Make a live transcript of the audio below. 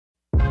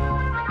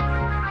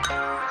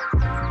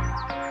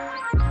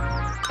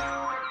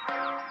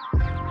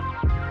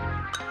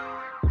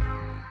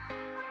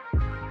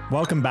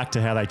Welcome back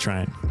to How They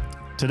Train.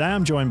 Today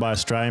I'm joined by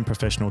Australian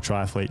professional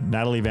triathlete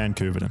Natalie Van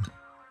Coevorden.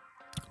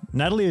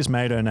 Natalie has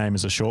made her name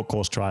as a short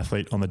course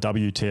triathlete on the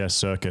WTS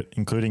circuit,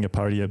 including a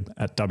podium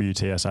at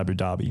WTS Abu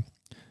Dhabi.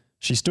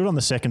 She stood on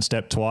the second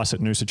step twice at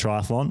Noosa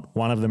Triathlon,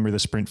 one of them with a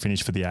sprint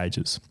finish for the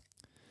ages.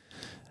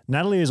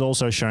 Natalie has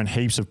also shown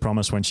heaps of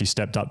promise when she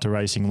stepped up to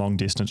racing long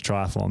distance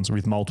triathlons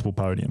with multiple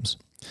podiums.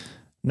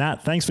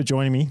 Nat, thanks for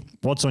joining me.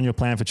 What's on your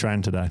plan for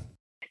training today?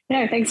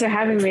 No, thanks for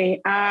having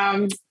me.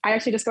 I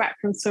actually just got back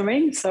from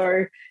swimming.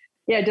 So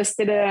just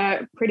did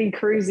a pretty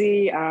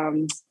cruisy,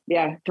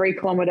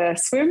 3-kilometer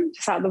swim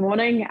to start the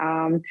morning.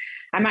 I'm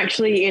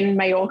actually in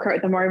Mallorca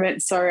at the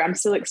moment, so I'm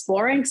still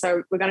exploring.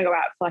 So we're going to go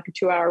out for like a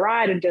 2-hour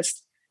ride and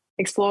just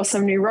explore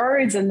some new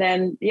roads. And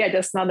then,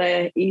 just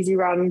another easy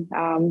run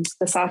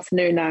this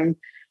afternoon. I'm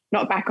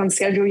not back on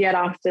schedule yet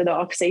after the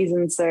off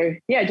season. So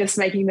just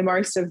making the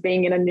most of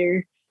being in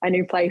a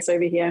new place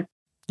over here.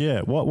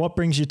 Yeah. What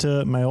brings you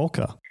to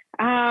Mallorca?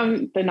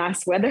 The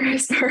nice weather, I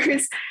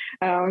suppose.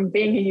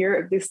 Being in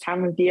Europe this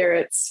time of year,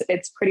 it's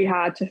pretty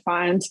hard to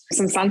find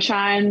some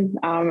sunshine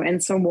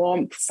and some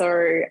warmth. So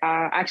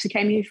I actually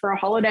came here for a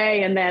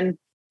holiday, and then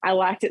I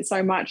liked it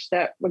so much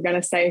that we're going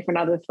to stay for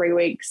another 3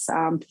 weeks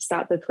to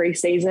start the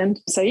pre-season.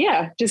 So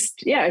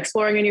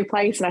exploring a new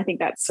place, and I think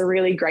that's a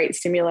really great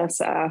stimulus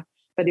for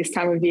this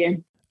time of year.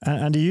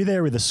 And are you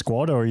there with a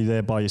squad, or are you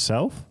there by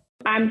yourself?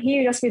 I'm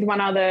here just with one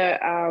other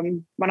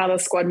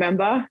squad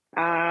member.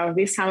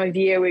 This time of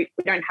year, we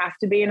don't have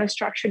to be in a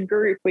structured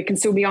group. We can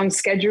still be on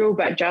schedule,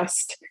 but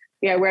just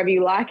wherever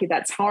you like, if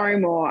that's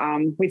home or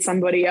with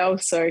somebody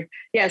else. So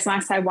it's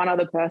nice to have one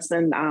other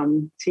person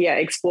to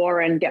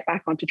explore and get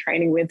back onto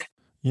training with.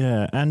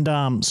 Yeah,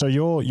 and so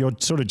you're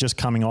sort of just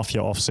coming off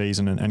your off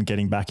season and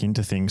getting back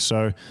into things.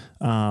 So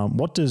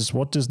what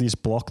does this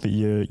block that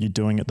you're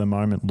doing at the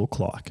moment look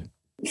like?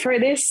 For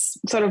this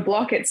sort of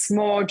block, it's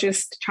more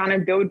just trying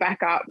to build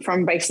back up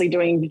from basically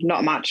doing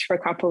not much for a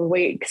couple of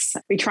weeks.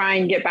 We try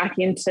and get back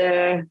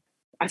into,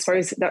 I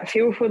suppose, that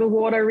feel for the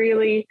water,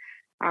 really.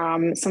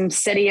 Some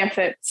steady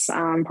efforts,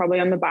 probably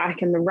on the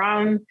bike and the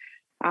run.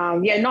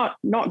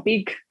 Not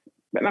big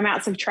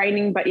amounts of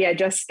training, but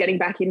just getting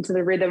back into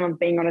the rhythm of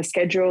being on a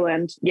schedule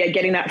and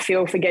getting that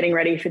feel for getting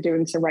ready for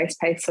doing some race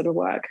pace sort of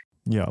work.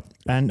 Yeah.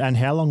 And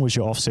how long was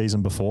your off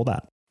season before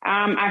that?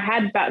 I've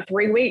had about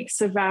 3 weeks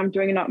of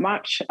doing not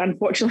much.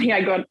 Unfortunately,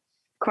 I got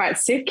quite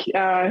sick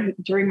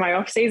during my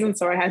off season,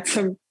 so I had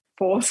some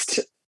forced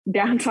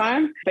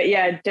downtime. But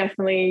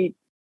definitely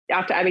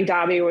after Abu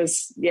Dhabi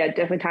was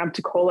definitely time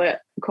to call it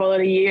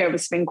a year.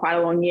 It's been quite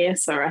a long year,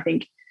 so I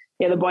think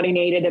the body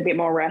needed a bit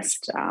more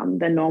rest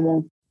than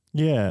normal.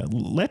 Yeah,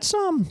 let's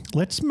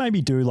maybe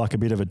do like a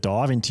bit of a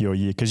dive into your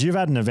year, because you've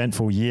had an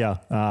eventful year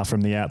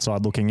from the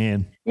outside looking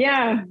in.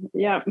 Yeah.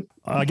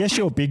 I guess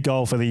your big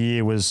goal for the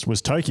year was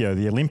Tokyo,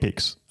 the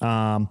Olympics,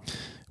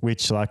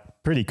 which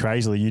pretty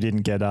crazily you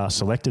didn't get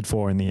selected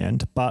for in the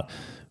end. But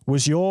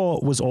was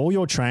all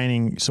your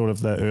training sort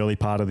of the early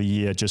part of the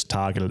year just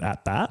targeted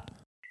at that?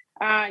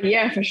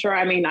 For sure.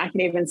 I mean, I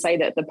can even say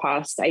that the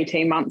past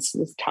 18 months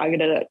was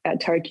targeted at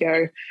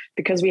Tokyo,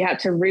 because we had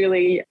to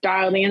really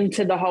dial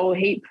into the whole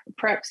heat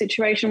prep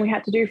situation we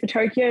had to do for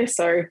Tokyo.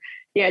 So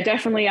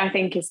definitely, I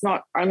think it's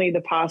not only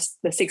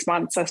the 6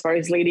 months, I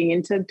suppose, leading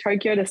into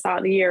Tokyo to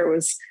start the year. It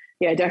was,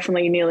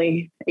 definitely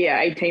nearly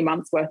 18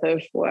 months worth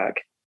of work.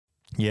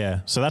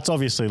 Yeah. So that's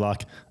obviously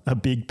like a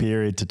big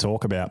period to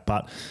talk about,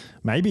 but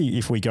maybe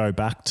if we go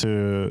back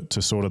to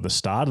sort of the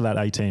start of that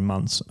 18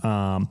 months,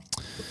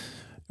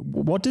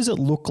 what does it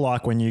look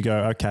like when you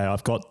go, okay,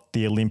 I've got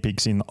the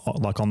Olympics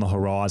on the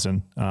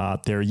horizon.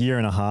 They're a year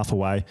and a half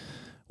away.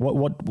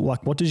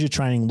 What does your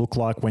training look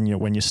like when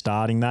you're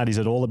starting that? Is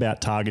it all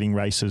about targeting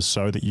races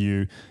so that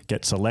you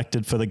get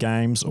selected for the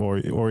games,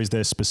 or is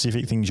there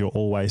specific things you're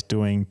always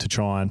doing to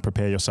try and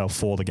prepare yourself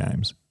for the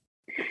games?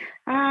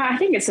 I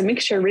think it's a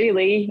mixture,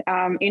 really.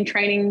 In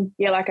training,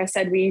 like I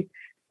said, we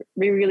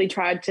really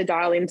tried to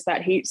dial into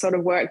that heat sort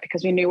of work,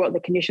 because we knew what the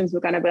conditions were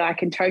going to be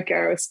like in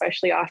Tokyo,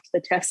 especially after the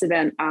test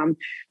event.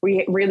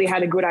 We really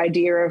had a good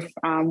idea of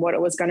what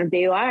it was going to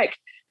be like.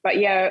 But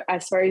I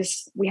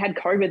suppose we had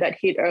COVID that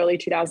hit early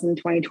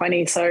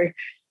 2020. So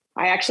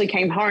I actually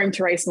came home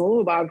to race in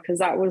Mooloolaba, because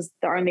that was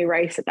the only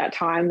race at that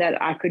time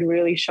that I could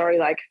really show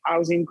I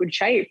was in good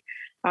shape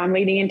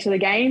leading into the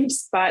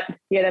games. But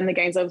then the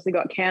games obviously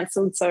got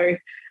cancelled. So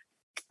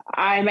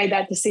I made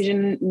that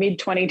decision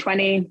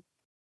mid-2020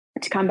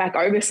 to come back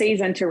overseas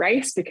and to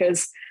race,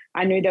 because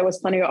I knew there was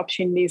plenty of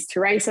opportunities to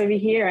race over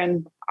here,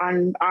 and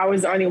I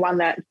was the only one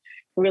that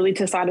really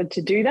decided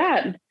to do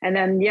that. And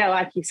then,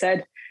 like you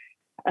said,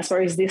 I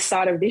suppose this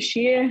start of this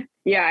year,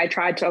 I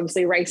tried to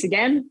obviously race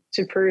again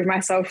to prove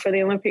myself for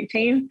the Olympic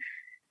team.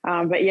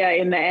 But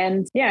in the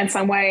end, in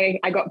some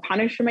way I got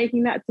punished for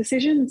making that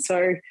decision.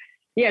 So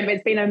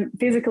it's been a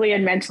physically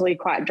and mentally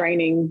quite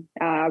draining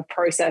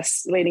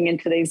process leading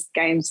into these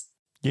games.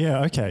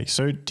 Yeah, okay.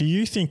 So do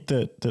you think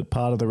that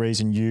part of the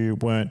reason you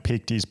weren't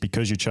picked is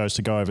because you chose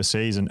to go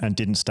overseas and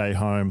didn't stay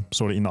home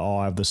sort of in the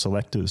eye of the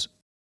selectors?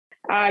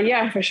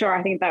 For sure.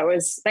 I think that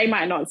was, they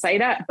might not say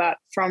that, but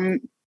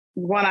from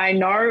what I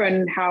know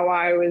and how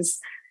I was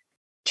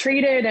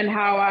treated and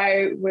how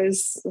I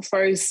was, I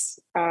suppose,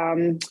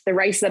 the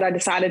race that I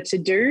decided to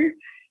do.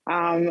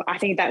 I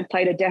think that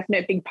played a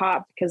definite big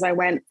part because I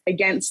went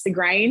against the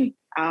grain.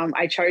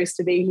 I chose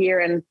to be here,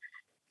 and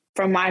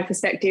from my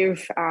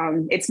perspective,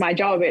 it's my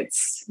job.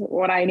 It's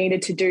what I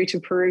needed to do to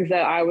prove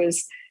that I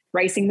was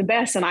racing the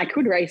best and I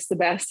could race the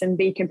best and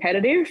be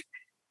competitive.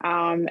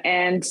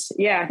 And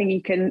yeah, I think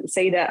you can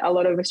see that a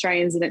lot of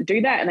Australians didn't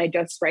do that and they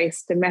just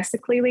raced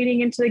domestically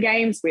leading into the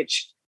games,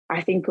 which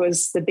I think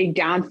was the big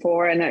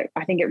downfall. And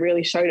I think it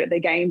really showed at the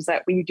games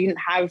that we didn't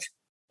have,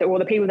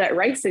 the people that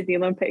raced at the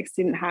Olympics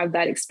didn't have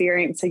that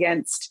experience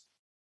against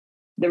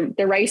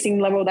the racing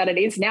level that it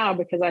is now.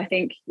 Because I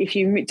think if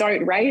you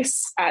don't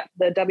race at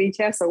the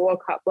WTS or World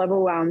Cup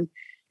level,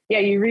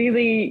 you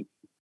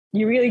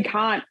really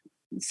can't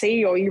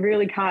see, or you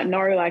really can't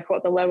know like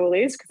what the level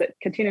is because it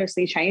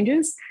continuously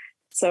changes.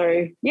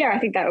 So yeah, I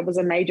think that was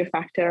a major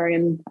factor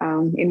in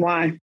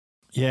why.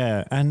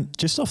 Yeah, and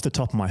just off the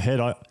top of my head,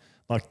 I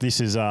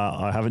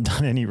haven't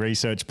done any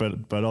research,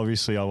 but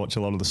obviously I watch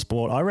a lot of the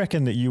sport. I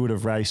reckon that you would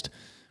have raced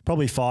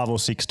probably 5 or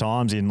 6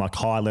 times in like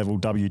high level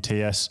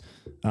WTS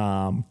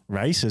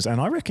races, and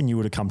I reckon you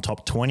would have come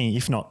top 20,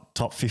 if not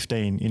top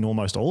 15, in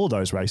almost all of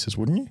those races,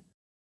 wouldn't you?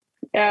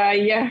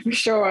 Yeah, for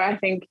sure. I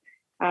think,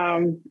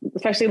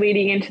 especially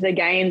leading into the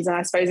games, and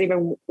I suppose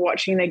even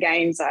watching the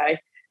games, I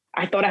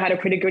thought I had a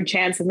pretty good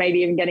chance of maybe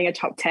even getting a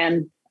top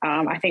 10.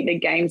 I think the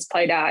games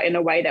played out in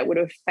a way that would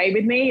have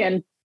favoured me,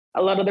 and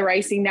a lot of the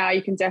racing now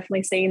you can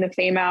definitely see in the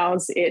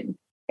females, it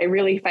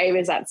really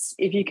favours that.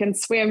 If you can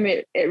swim,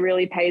 it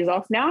really pays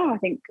off now. I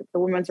think the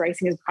women's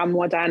racing has become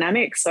more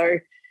dynamic. So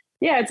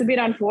yeah, it's a bit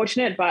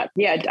unfortunate, but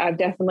yeah, I've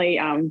definitely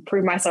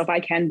proved myself I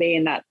can be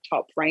in that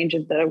top range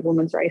of the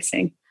women's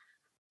racing.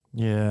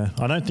 Yeah,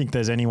 I don't think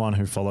there's anyone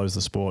who follows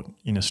the sport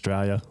in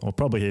Australia, or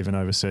probably even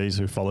overseas,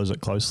 who follows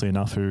it closely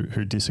enough who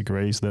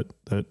disagrees that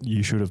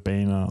you should have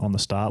been on the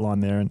start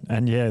line there.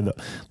 And yeah,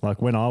 like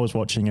when I was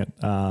watching it,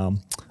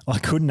 I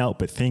couldn't help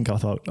but think, I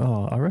thought,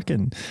 I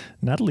reckon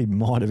Natalie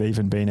might have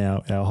even been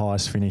our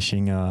highest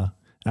finishing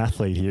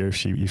athlete here if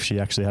she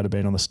actually had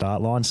been on the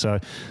start line. So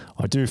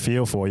I do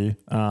feel for you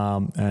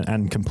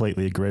and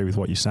completely agree with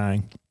what you're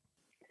saying.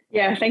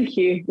 Yeah, thank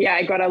you. Yeah,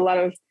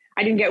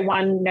 I didn't get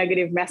one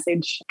negative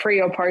message pre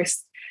or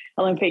post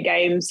Olympic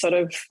Games sort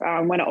of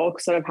when it all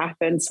sort of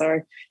happened. So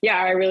yeah,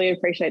 I really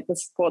appreciate the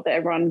support that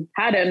everyone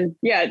had. And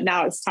yeah,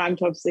 now it's time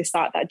to obviously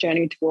start that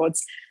journey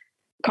towards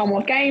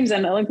Commonwealth Games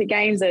and Olympic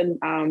Games, and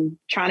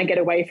trying to get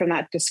away from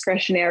that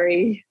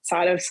discretionary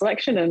side of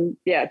selection and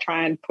yeah,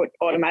 try and put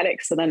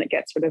automatics, so then it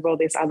gets rid of all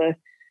this other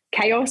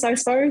chaos, I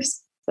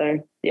suppose. So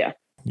yeah.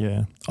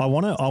 Yeah, I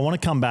want to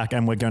come back,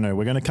 and we're going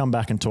to come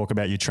back and talk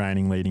about your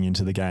training leading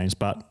into the games.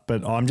 But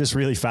I'm just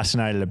really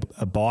fascinated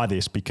by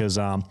this because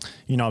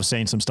I've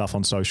seen some stuff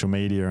on social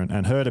media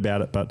and heard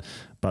about it,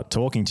 but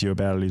talking to you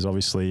about it is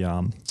obviously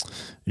going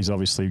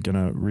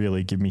to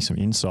really give me some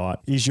insight.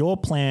 Is your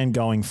plan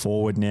going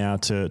forward now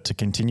to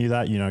continue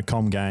that?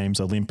 Com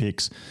Games,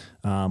 Olympics,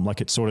 like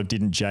it sort of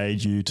didn't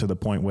jade you to the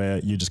point where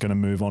you're just going to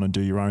move on and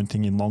do your own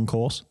thing in long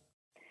course?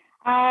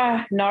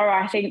 No,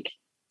 I think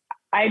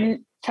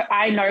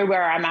I know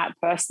where I'm at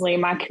personally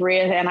in my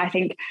career, and I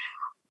think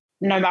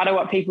no matter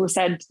what people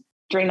said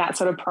during that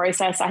sort of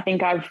process, I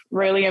think I've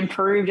really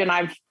improved, and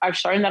I've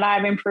shown that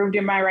I've improved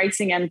in my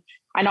racing, and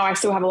I know I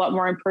still have a lot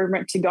more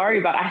improvement to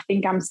go, but I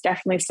think I'm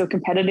definitely still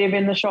competitive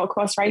in the short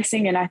course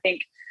racing. And I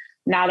think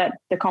now that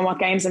the Commonwealth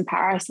Games in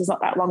Paris is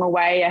not that long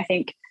away, I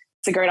think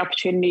it's a great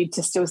opportunity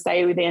to still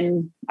stay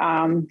within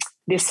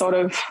this sort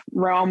of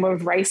realm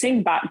of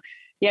racing. But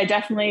yeah,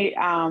 definitely,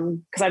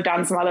 because I've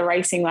done some other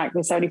racing like the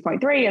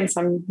 70.3 and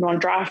some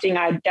non-drafting,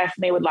 I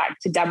definitely would like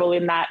to dabble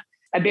in that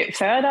a bit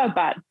further.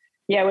 But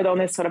yeah, with all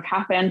this sort of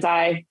happened,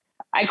 I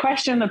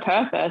questioned the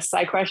purpose.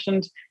 I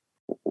questioned,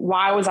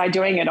 why was I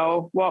doing it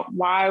all?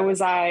 Why was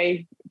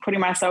I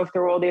putting myself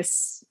through all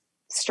this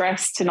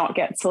stress to not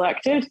get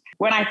selected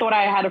when I thought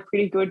I had a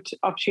pretty good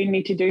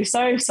opportunity to do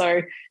so?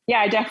 So yeah,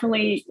 I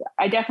definitely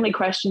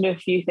questioned a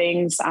few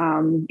things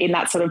in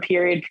that sort of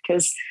period,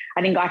 because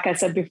I think, like I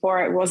said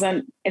before,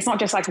 it's not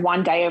just like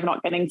one day of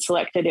not getting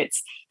selected.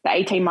 It's the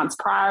 18 months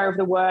prior of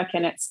the work,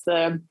 and it's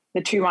the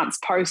 2 months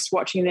post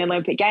watching the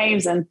Olympic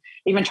Games, and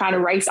even trying to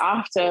race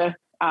after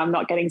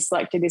not getting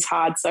selected is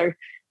hard. So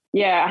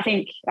yeah, I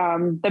think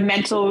the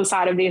mental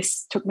side of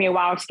this took me a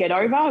while to get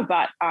over,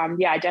 but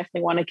I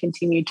definitely want to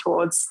continue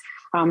towards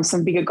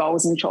some bigger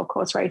goals in short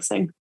course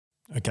racing.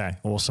 Okay,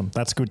 awesome.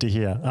 That's good to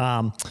hear.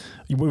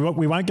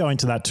 We won't go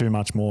into that too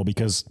much more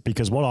because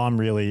what I'm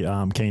really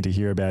keen to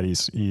hear about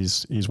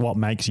is what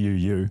makes you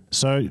you.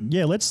 So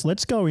yeah,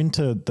 let's go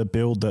into the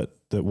build that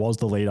was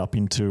the lead up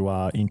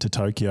into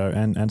Tokyo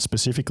and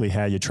specifically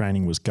how your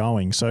training was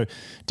going. So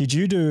did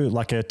you do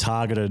like a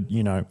targeted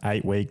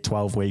 8-week,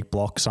 12-week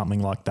block,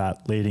 something like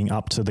that, leading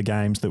up to the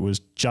games that was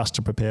just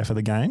to prepare for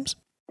the games?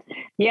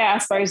 Yeah, I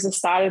suppose the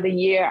start of the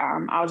year,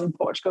 I was in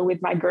Portugal with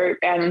my group,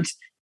 and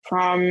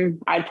from,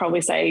 I'd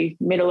probably say,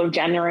 middle of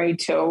January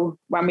till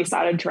when we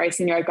started to race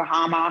in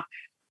Yokohama,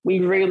 we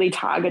really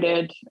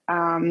targeted,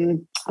 I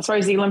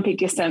suppose, the Olympic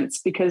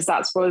distance, because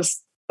that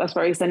was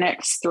the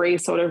next 3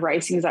 sort of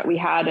racings that we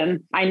had.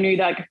 And I knew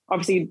that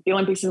obviously the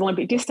Olympics is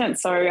Olympic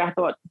distance. So I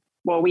thought,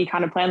 well, we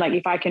kind of planned, like,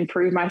 if I can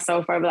prove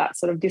myself over that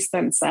sort of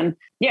distance, and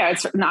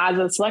as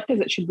a selectors,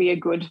 it should be a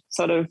good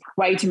sort of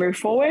way to move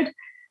forward.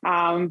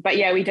 But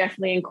we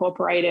definitely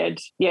incorporated,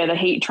 the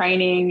heat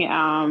training,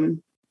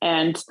 and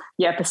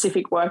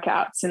Pacific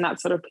workouts in that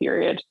sort of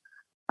period.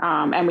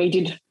 And we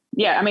did,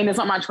 there's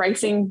not much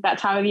racing that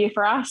time of year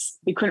for us.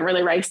 We couldn't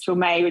really race till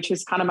May, which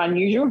is kind of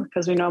unusual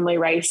because we normally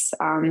race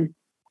a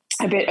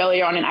bit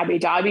earlier on in Abu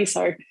Dhabi.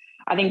 So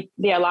I think,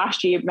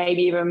 last year,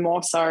 maybe even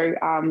more so,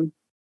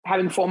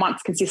 having 4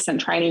 months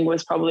consistent training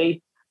was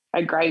probably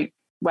a great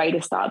way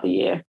to start the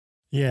year.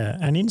 Yeah,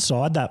 and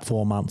inside that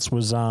 4 months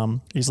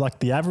is like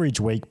the average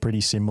week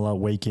pretty similar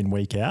week in,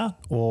 week out,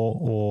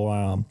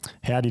 or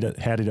how did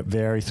it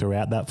vary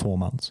throughout that 4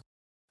 months?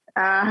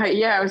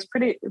 It was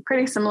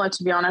pretty similar,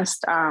 to be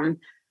honest.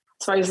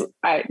 So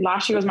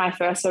last year was my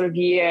first sort of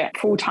year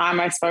full time,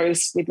 I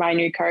suppose, with my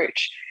new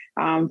coach,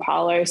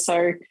 Paolo.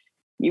 So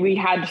we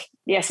had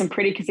some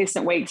pretty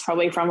consistent weeks,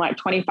 probably from like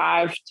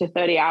 25 to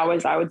 30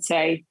 hours, I would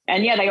say.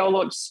 And they all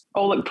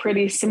looked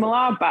pretty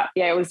similar, but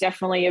it was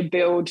definitely a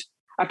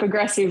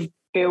progressive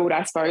build,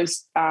 I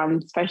suppose,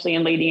 especially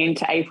in leading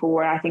into April,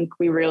 where I think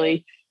we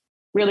really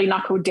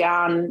knuckled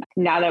down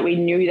now that we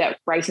knew that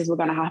races were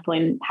going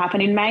to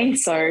happen in May.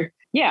 So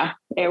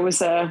it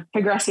was a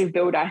progressive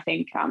build, I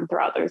think,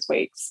 throughout those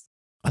weeks.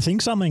 I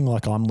think something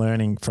like I'm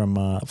learning from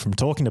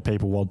talking to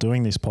people while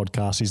doing this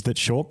podcast is that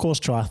short course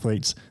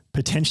triathletes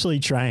potentially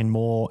train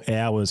more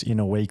hours in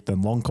a week than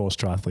long course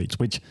triathletes,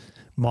 which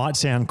might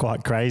sound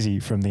quite crazy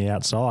from the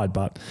outside,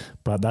 but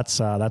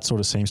that sort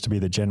of seems to be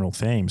the general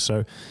theme.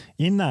 So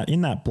in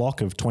that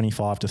block of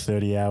 25 to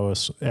 30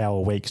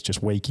 hour weeks,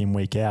 just week in,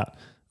 week out,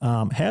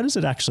 how does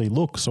it actually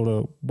look? Sort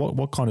of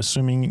what kind of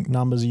swimming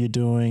numbers are you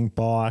doing?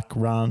 Bike,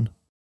 run?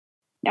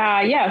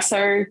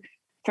 So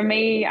for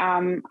me,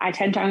 I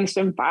tend to only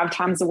swim 5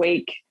 times a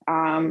week,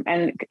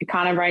 and it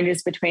kind of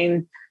ranges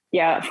between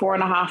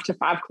 4.5 to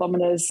 5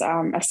 kilometers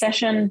a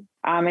session,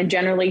 and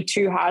generally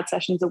 2 hard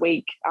sessions a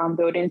week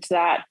built into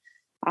that.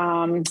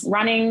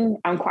 Running,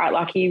 I'm quite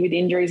lucky with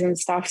injuries and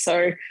stuff,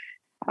 so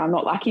I'm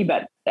not lucky,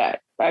 but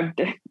I've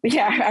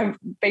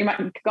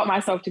got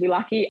myself to be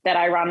lucky that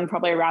I run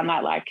probably around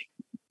that like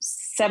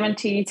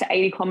 70 to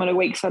 80 kilometer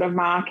week sort of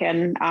mark.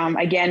 And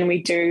again,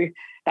 we do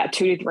that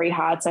 2 to 3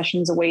 hard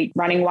sessions a week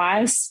running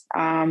wise,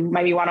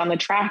 maybe one on the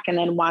track and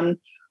then one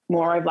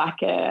more of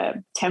like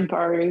a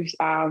tempo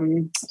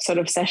sort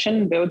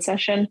of build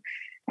session.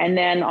 And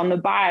then on the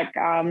bike,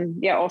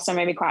 also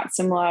maybe quite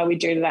similar. We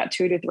do that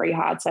 2 to 3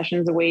 hard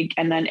sessions a week.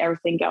 And then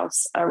everything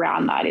else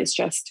around that is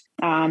just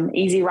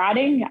easy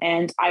riding.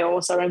 And I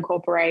also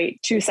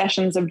incorporate 2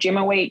 sessions of gym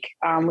a week,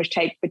 which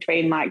take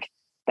between like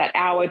that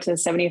hour to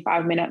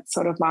 75 minutes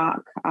sort of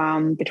mark,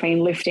 between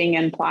lifting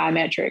and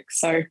plyometrics.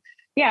 So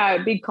a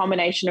big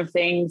combination of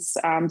things.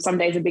 Some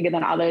days are bigger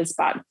than others,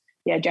 but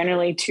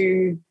generally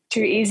two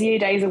easier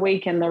days a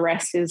week and the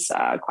rest is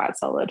quite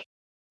solid.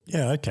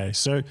 Yeah, okay.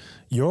 So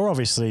you're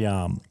obviously,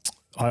 I'm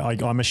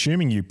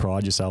assuming you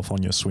pride yourself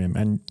on your swim,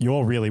 and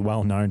you're really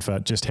well known for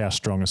just how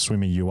strong a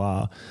swimmer you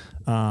are.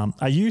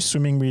 Are you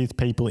swimming with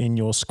people in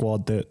your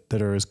squad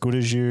that are as good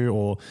as you,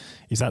 or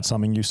is that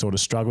something you sort of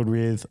struggled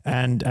with?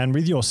 And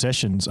with your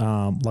sessions,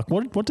 like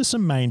what do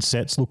some main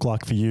sets look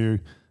like for you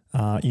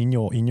in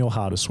your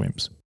harder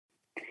swims?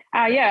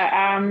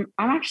 I'm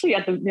actually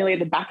nearly at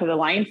the back of the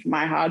lane for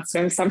my hard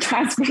swims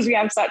sometimes because we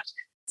have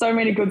so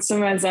many good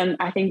swimmers, and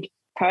I think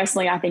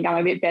personally, I'm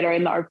a bit better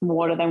in the open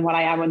water than what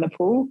I am in the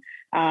pool,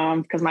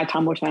 because my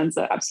tumble turns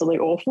are absolutely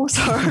awful.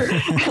 So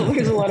I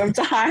lose a lot of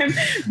time.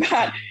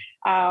 But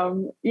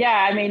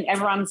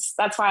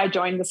that's why I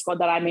joined the squad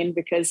that I'm in,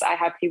 because I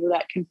have people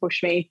that can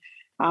push me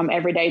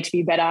every day to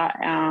be better.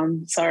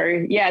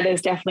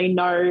 There's definitely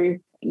no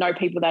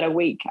people that are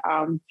weak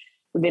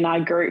within our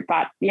group.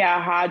 But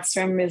hard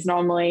swim is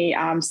normally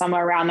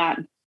somewhere around that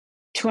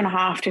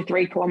 2.5 to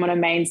 3 kilometer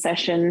main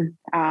session,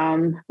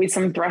 with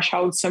some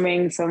threshold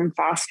swimming, some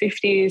fast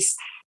 50s.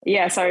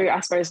 So I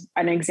suppose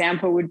an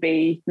example would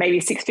be maybe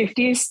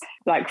 650s,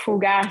 like full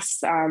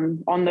gas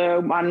on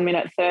the 1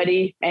 minute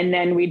 30. And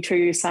then we'd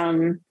do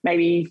some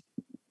maybe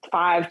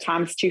 5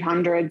 times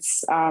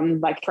 200s,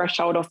 like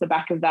threshold off the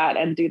back of that,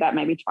 and do that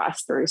maybe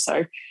twice through.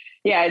 So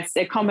it's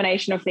a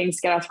combination of things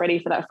to get us ready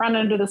for that front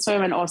end of the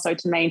swim, and also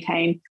to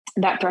maintain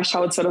that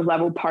threshold sort of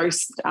level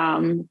post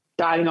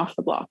diving off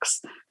the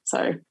blocks.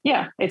 So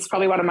it's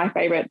probably one of my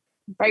favorite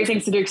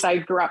things to do, because I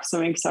grew up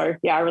swimming. So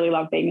I really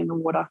love being in the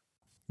water.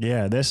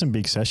 Yeah, there's some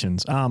big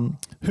sessions.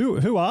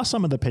 Who are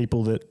some of the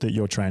people that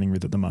you're training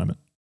with at the moment?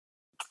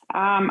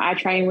 I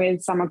train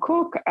with Summer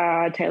Cook,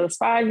 Taylor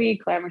Spivey,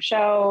 Claire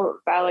Michelle,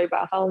 Valerie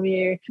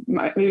Bartholomew.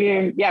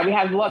 We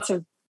have lots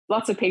of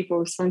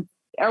people from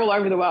all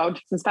over the world,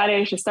 from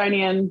Spanish,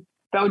 Estonian,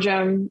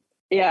 Belgium,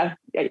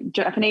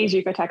 Japanese,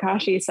 Yuko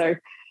Takahashi. So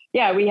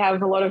we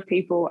have a lot of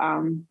people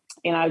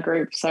in our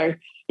group. So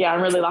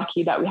I'm really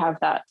lucky that we have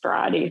that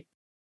variety.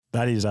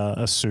 That is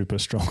a super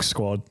strong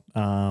squad.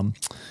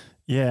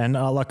 Yeah, and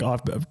like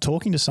I've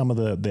talking to some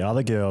of the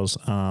other girls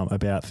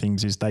about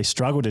things is they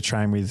struggle to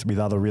train with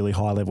other really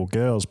high level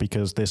girls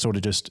because they're sort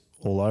of just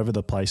all over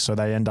the place. So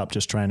they end up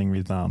just training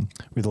with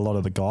a lot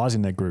of the guys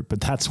in their group.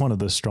 But that's one of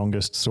the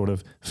strongest sort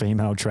of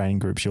female training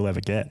groups you'll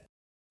ever get.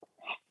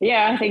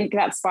 Yeah, I think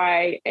that's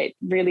why it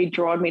really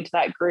drew me to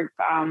that group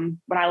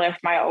when I left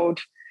my old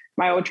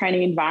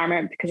training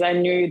environment, because I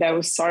knew there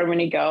was so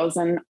many girls,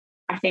 and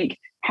I think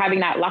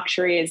having that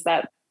luxury is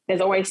that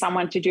there's always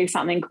someone to do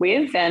something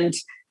with. And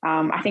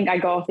I think I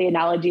go off the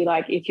analogy,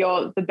 like if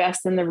you're the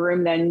best in the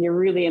room, then you're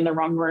really in the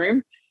wrong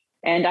room.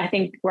 And I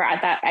think we're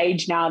at that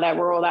age now that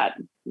we're all that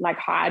like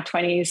high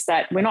 20s,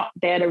 that we're not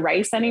there to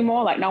race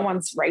anymore. Like no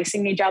one's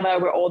racing each other.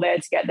 We're all there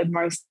to get the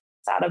most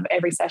out of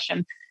every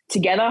session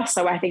together.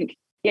 So I think,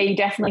 yeah, you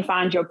definitely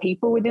find your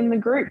people within the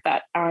group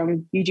that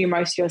you do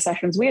most of your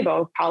sessions with,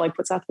 or Paolo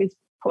puts us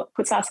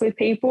with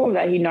people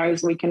that he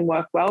knows we can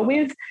work well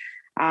with.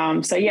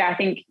 So yeah, I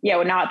think, yeah,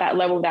 we're now at that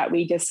level that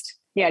we just,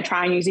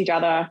 try and use each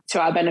other to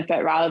our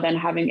benefit rather than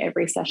having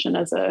every session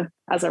as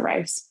a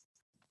race.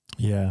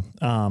 Yeah,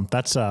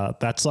 that's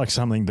like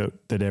something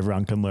that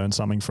everyone can learn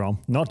something from,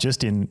 not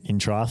just in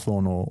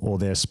triathlon or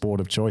their sport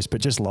of choice,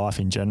 but just life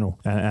in general.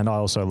 And I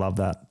also love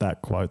that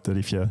quote that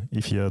if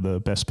you're the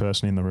best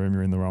person in the room,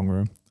 you're in the wrong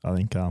room. I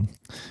think,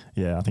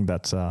 I think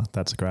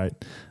that's great.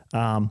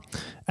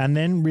 And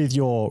then with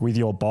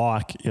your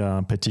bike,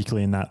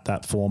 particularly in that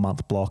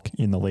 4-month block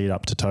in the lead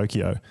up to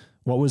Tokyo,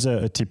 what was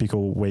a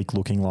typical week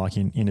looking like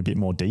in a bit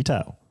more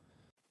detail?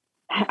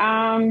 So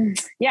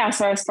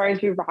I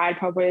suppose we ride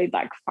probably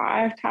like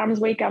 5 times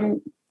a week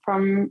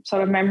from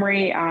sort of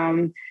memory.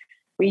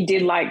 We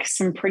did like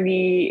some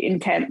pretty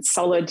intense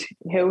solid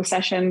hill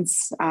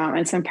sessions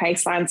and some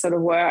paceline sort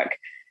of work.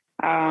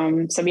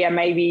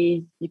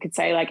 Maybe you could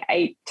say like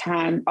 8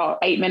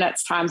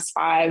 minutes times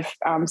 5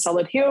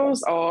 solid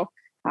hills, or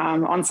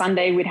on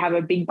Sunday we'd have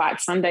a big bike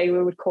Sunday,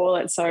 we would call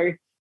it. So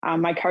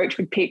my coach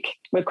would pick,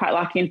 we're quite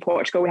lucky in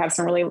Portugal, we have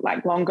some really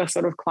like longer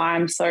sort of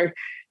climbs. So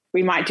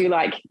we might do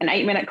like an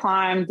 8-minute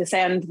climb,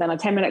 descend, then a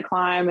 10-minute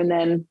climb, and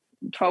then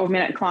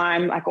 12-minute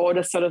climb, like all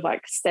just sort of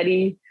like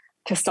steady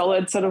to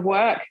solid sort of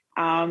work.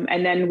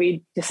 And then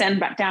we descend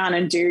back down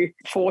and do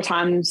 4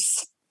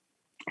 times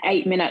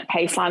 8-minute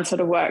paceline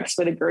sort of works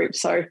with a group.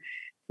 So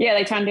yeah,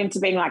 they turned into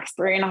being like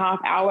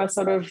 3.5-hour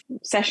sort of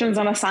sessions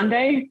on a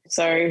Sunday.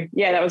 So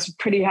yeah, that was a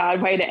pretty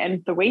hard way to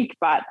end the week,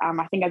 but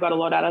I think I got a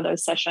lot out of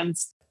those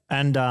sessions.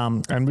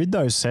 And with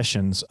those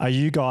sessions, are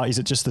you guys, is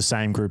it just the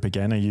same group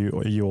again? Are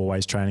you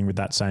always training with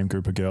that same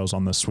group of girls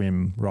on the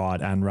swim,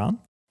 ride and run?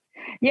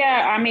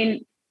 Yeah, I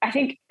mean, I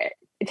think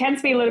it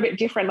tends to be a little bit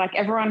different. Like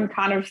everyone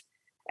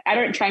I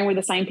don't train with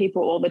the same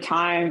people all the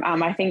time.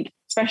 I think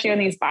especially on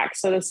these bike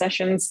sort of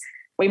sessions,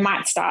 we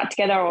might start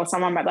together, or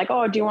someone might be like,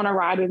 oh, do you want to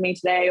ride with me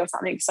today or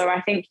something? So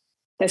I think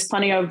there's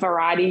plenty of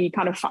variety.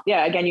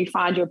 Again, you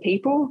find your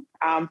people.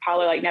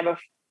 Paolo never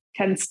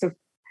tends to,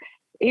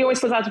 he always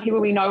puts out to people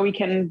we know we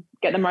can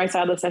get the most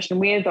out of the session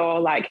with,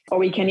 or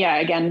we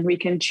can, we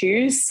can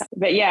choose.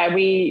 But yeah,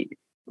 you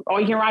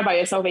can ride by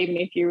yourself even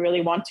if you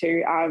really want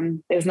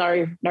to. There's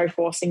no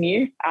forcing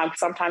you.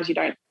 Sometimes you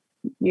don't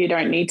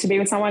need to be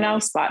with someone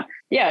else, but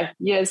yeah,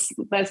 yes,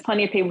 there's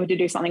plenty of people to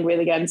do something with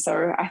again.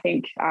 So I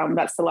think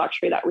that's the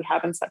luxury that we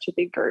have in such a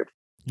big group.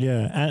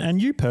 Yeah. And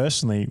you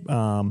personally,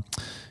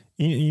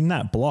 in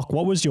that block,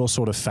 what was your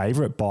sort of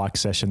favorite bike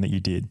session that you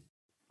did?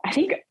 I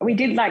think we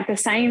did like the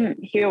same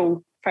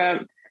hill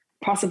for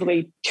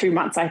possibly 2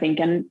 months, I think.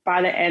 And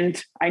by the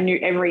end, I knew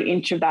every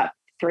inch of that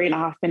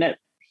 3.5-minute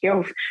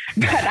hill,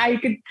 but I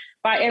could,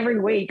 by every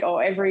week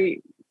or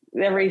every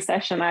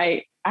session,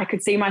 I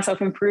could see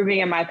myself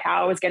improving and my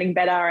power was getting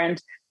better. And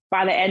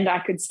by the end, I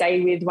could stay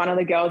with one of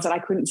the girls that I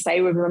couldn't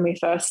stay with when we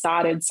first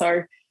started.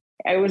 So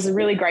it was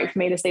really great for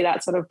me to see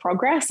that sort of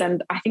progress.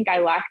 And I think I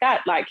like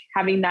that, like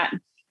having that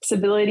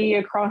stability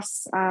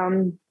across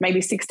maybe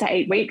 6 to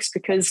 8 weeks,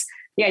 because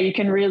yeah, you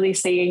can really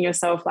see in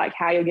yourself like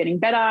how you're getting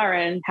better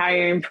and how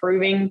you're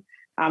improving,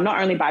 not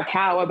only by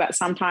power, but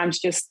sometimes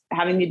just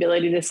having the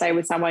ability to stay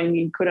with someone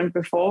you couldn't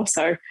before.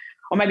 So,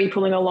 or maybe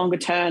pulling a longer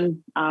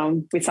turn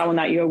with someone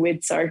that you're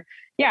with. So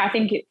yeah, I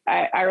think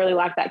I really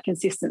like that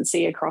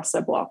consistency across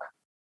the block.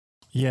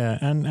 Yeah.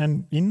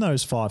 And in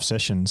those 5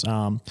 sessions,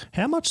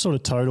 how much sort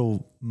of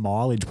total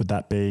mileage would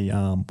that be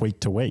week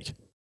to week?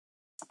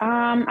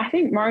 I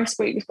think most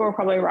weeks we're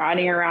probably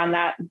riding around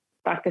that,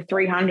 like the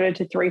 300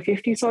 to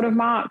 350 sort of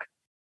mark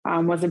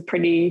was a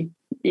pretty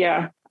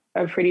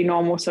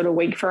normal sort of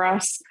week for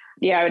us.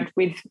 Yeah.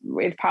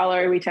 With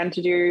Paolo, we tend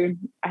to do,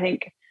 I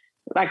think,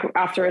 like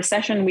after a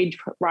session, we'd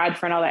ride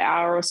for another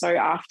hour or so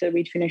after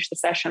we'd finish the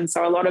session.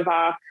 So a lot of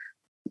our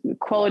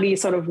quality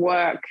sort of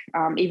work,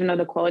 even though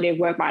the quality of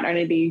work might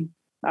only be,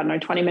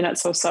 20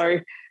 minutes or so,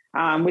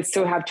 we'd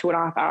still have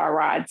 2.5-hour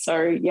rides.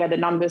 So yeah, the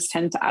numbers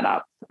tend to add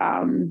up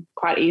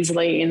quite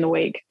easily in the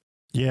week.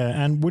 Yeah.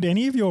 And would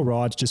any of your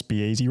rides just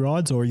be easy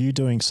rides, or are you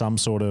doing some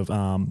sort of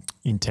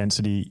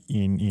intensity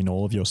in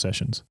all of your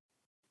sessions?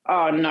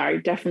 Oh, no,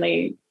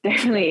 definitely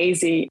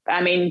easy.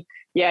 I mean,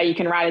 yeah, you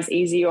can ride as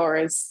easy or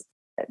as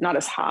not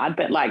as hard,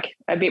 but like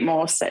a bit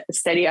more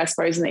steady, I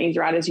suppose, in the easy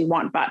ride as you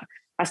want. But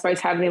I suppose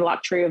having the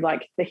luxury of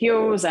like the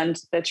hills and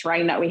the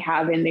terrain that we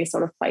have in these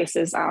sort of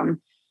places,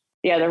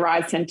 yeah, the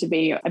rides tend to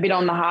be a bit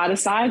on the harder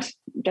side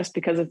just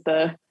because of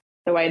the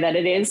way that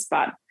it is.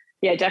 But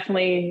yeah,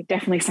 definitely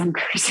some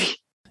cruising.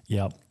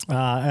 Yeah.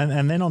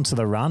 And then onto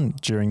the run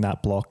during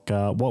that block.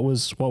 What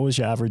was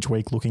your average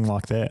week looking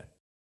like there?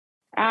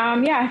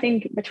 Yeah, I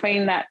think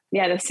between that,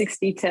 the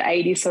 60 to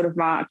 80 sort of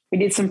mark, we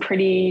did some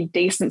pretty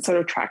decent sort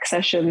of track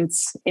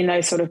sessions in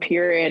those sort of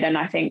period. And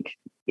I think,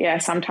 yeah,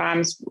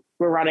 sometimes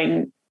we're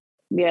running,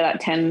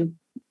 that 10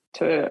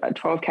 to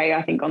 12K,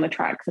 I think, on the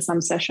track for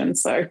some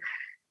sessions. So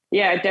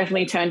yeah, it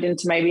definitely turned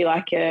into maybe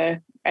like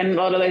and a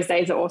lot of those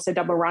days are also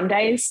double run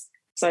days.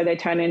 So they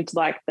turn into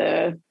like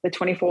the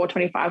 24,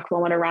 25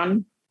 kilometer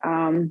run,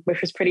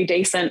 which was pretty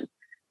decent.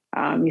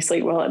 You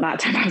sleep well at night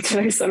time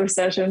after those sort of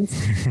sessions.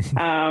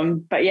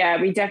 But yeah,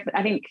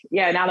 I think,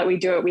 now that we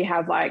do it, we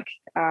have like,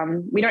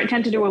 we don't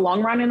tend to do a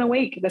long run in a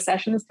week. The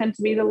sessions tend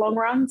to be the long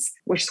runs,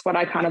 which is what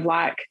I kind of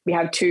like. We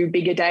have 2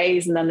 bigger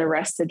days and then the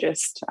rest are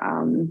just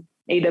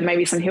either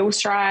maybe some hill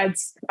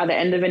strides at the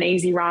end of an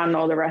easy run,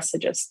 or the rest are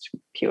just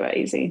pure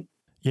easy.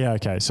 Yeah.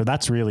 Okay. So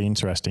that's really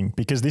interesting,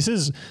 because this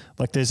is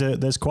like,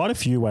 there's quite a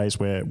few ways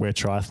where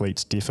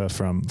triathletes differ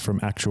from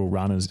actual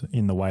runners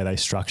in the way they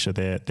structure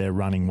their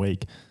running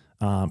week.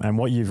 And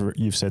what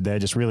you've said there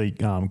just really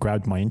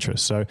grabbed my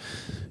interest. So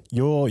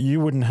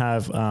you wouldn't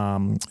have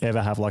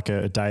ever have like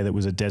a day that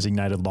was a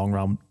designated long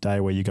run day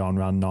where you go and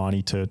run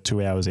 90 to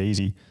 2 hours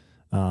easy.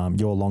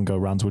 Your longer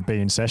runs would be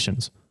in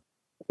sessions.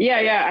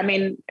 Yeah. I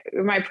mean,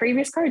 my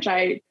previous coach,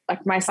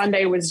 my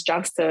Sunday was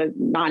just a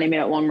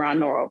 90-minute long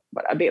run, or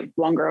a bit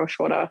longer or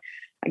shorter,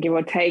 give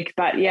or take.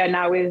 But yeah,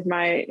 now with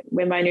my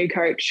new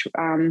coach,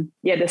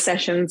 the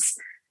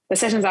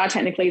sessions are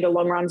technically the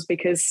long runs,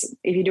 because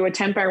if you do a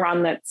tempo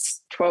run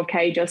that's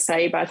 12K, just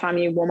say, by the time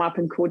you warm up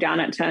and cool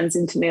down, it turns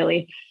into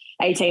nearly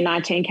 18,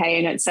 19K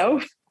in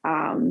itself,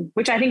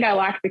 which I think I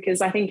like, because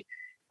I think,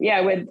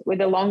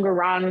 with a longer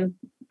run,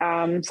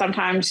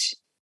 sometimes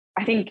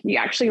I think you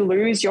actually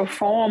lose your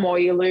form, or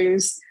you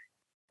lose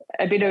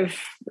a bit of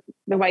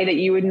the way that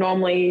you would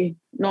normally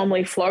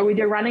flow with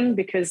your running,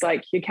 because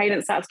like your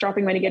cadence starts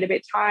dropping when you get a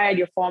bit tired,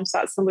 your form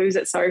starts to lose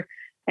it. So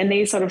in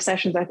these sort of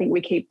sessions, I think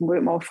we keep a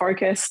bit more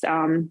focused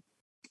and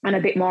a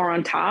bit more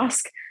on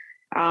task.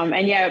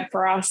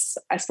 For us,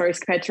 I suppose,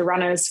 compared to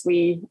runners,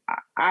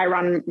 I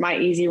run my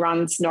easy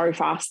runs no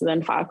faster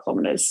than 5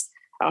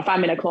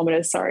 minute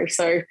kilometers. Sorry.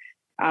 So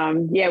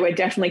we're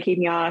definitely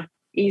keeping our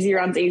easy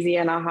runs easy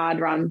and our hard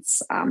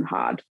runs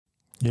hard.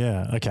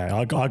 Yeah. Okay.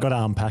 I got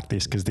to unpack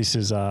this, because this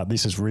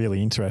is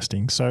really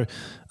interesting. So,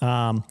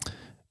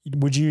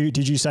 did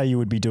you say you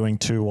would be doing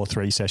 2 or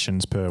 3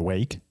 sessions per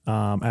week?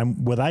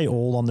 And were they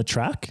all on the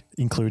track,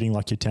 including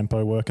like your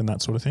tempo work and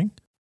that sort of thing?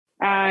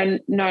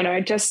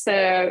 No, just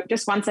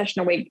one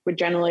session a week would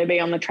generally be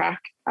on the track.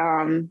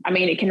 I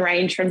mean, it can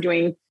range from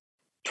doing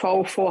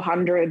 12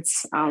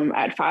 400s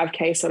at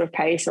 5K sort of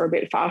pace, or a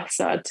bit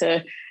faster,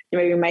 to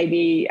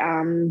maybe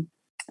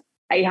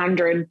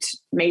 800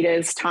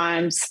 meters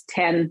times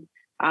 10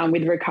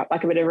 with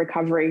like a bit of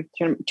recovery,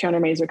 200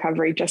 meters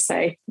recovery, just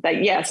say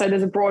that. Yeah. So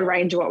there's a broad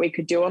range of what we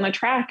could do on the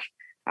track.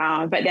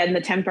 But then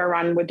the tempo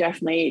run would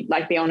definitely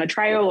like be on a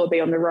trail or be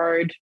on the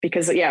road,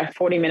 because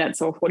 40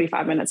 minutes or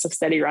 45 minutes of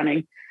steady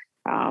running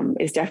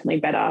is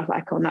definitely better,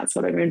 like on that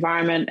sort of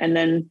environment. And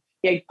then,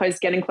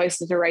 getting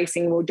closer to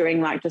racing, we're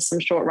doing like just some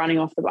short running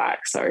off the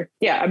bike. So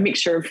a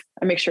mixture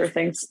of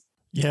things.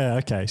 Yeah.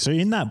 Okay. So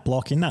in that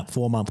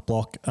 4-month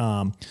block,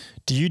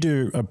 do you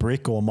do a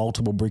brick or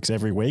multiple bricks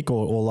every week,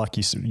 or like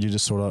you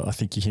just sort of, I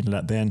think you hinted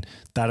at then,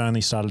 that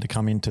only started to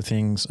come into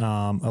things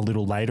a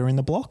little later in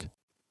the block?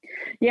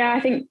 Yeah,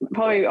 I think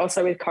probably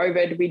also with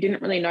COVID, we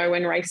didn't really know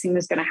when racing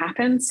was going to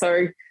happen.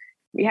 So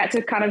we had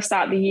to kind of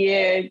start the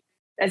year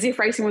as if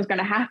racing was going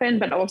to happen,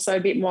 but also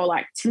a bit more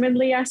like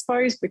timidly, I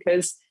suppose,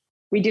 because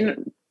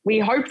we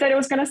hoped that it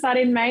was going to start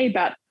in May,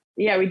 but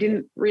we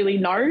didn't really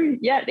know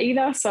yet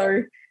either.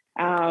 So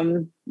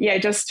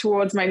just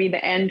towards maybe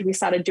the end, we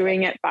started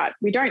doing it, but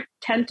we don't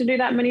tend to do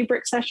that many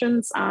brick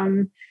sessions.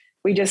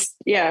 We just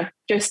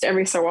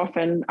every so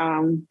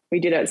often we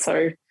did it.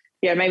 So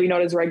maybe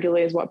not as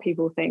regularly as what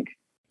people think.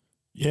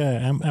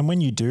 Yeah. And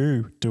when you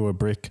do a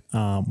brick,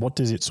 what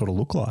does it sort of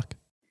look like?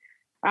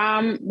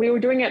 We were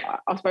doing it,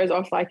 I suppose,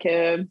 off like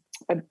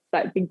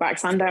that big bike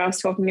Sunday I was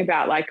talking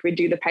about. Like we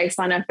do the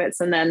paceline efforts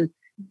and then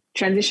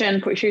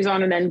transition, put shoes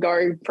on, and then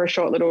go for a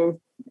short little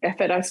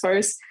effort, I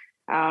suppose.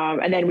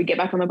 And then we get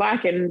back on the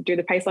bike and do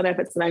the paceline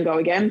efforts and then go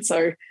again.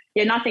 So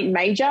nothing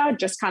major,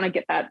 just kind of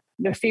get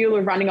the feel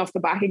of running off the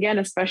bike again,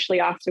 especially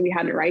after we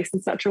hadn't raced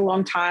in such a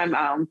long time.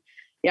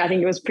 I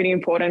think it was pretty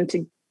important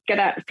to get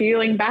that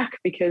feeling back,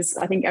 because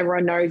I think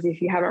everyone knows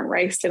if you haven't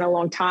raced in a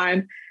long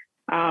time,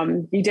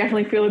 you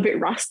definitely feel a bit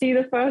rusty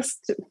the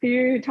first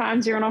few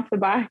times you're on off the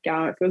bike.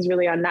 It feels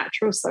really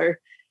unnatural. So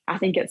I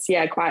think it's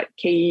quite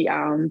key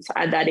to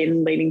add that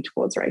in leading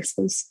towards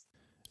races.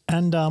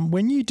 And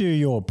when you do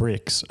your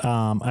bricks,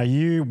 are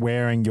you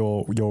wearing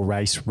your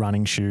race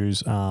running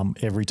shoes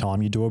every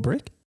time you do a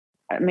brick?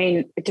 I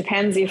mean, it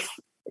depends if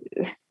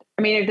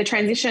the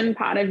transition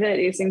part of it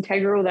is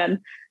integral, then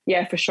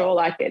yeah, for sure,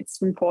 like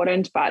it's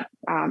important. But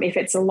if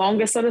it's a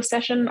longer sort of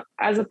session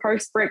as a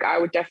post brick, I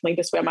would definitely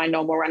just wear my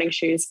normal running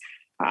shoes.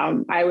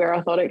 I wear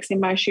orthotics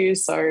in my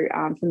shoes. So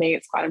for me,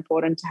 it's quite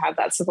important to have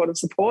that supportive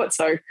support.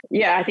 So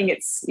yeah, I think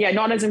it's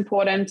not as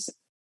important.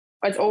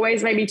 It's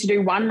always maybe to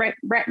do one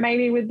rep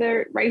maybe with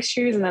the race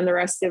shoes and then the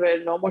rest of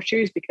it normal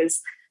shoes, because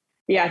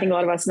I think a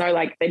lot of us know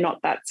like they're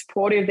not that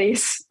supportive,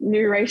 these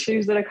new race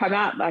shoes that have come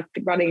out, like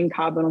running in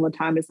carbon all the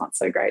time is not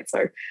so great.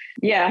 So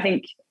yeah, I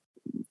think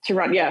to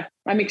run,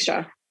 a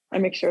mixture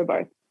of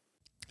both.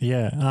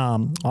 Yeah,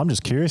 I'm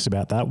just curious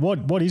about that.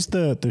 What is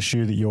the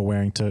shoe that you're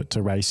wearing to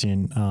race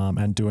in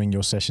and doing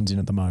your sessions in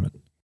at the moment?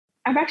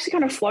 I've actually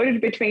kind of floated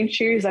between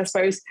shoes. I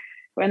suppose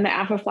when the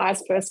Alpha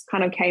Flies first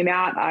kind of came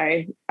out,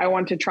 I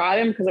wanted to try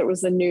them because it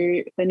was the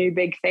new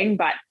big thing.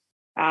 But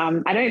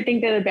I don't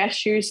think they're the best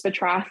shoes for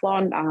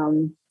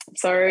triathlon.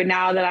 So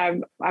now that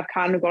I've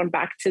kind of gone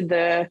back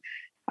to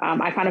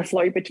I kind of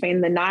float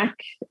between the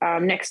Nike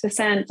Next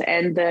Percent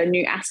and the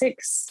new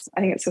Asics.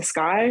 I think it's a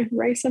Sky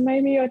Racer,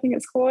 maybe I think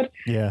it's called.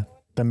 Yeah,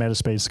 the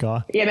Metaspeed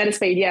Sky. Yeah,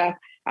 Metaspeed. Yeah.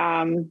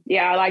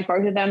 I like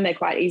both of them. They're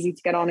quite easy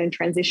to get on in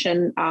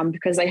transition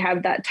because they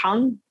have that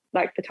tongue,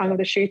 like the tongue of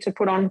the shoe to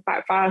put on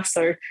quite fast.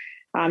 So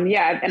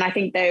and I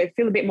think they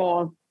feel a bit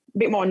more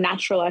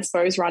natural, I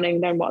suppose, running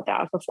than what the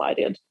Alpha Fly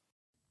did.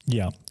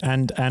 Yeah.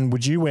 And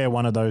would you wear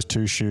one of those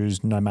two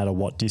shoes no matter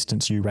what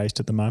distance you raced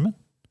at the moment?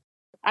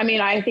 I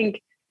mean, I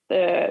think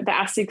the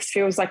Asics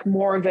feels like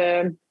more of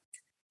an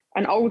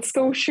old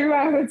school shoe,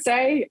 I would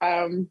say.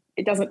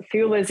 It doesn't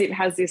feel as it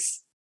has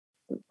this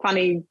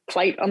funny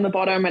plate on the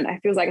bottom, and it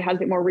feels like it has a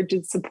bit more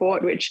rigid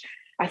support, which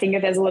I think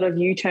if there's a lot of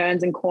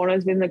U-turns and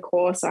corners within the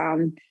course,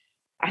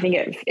 I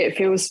think it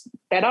feels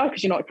better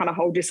because you're not kind of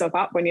hold yourself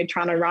up when you're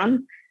trying to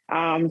run.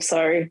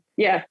 So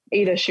yeah,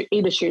 either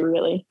shoe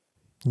really.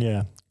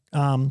 Yeah.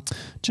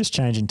 Just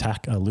changing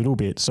tack a little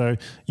bit. So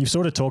you've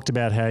sort of talked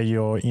about how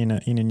you're in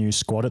a new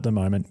squad at the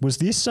moment. Was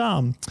this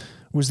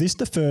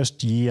the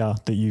first year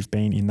that you've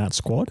been in that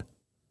squad?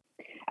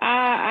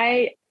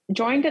 I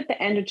joined at the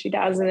end of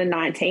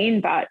 2019,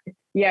 but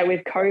yeah,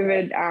 with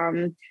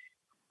COVID,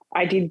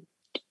 I did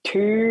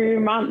 2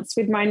 months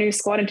with my new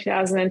squad in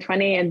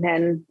 2020, and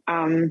then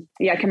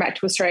I came back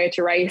to Australia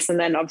to race, and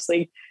then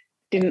obviously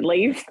didn't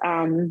leave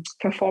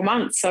for 4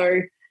 months.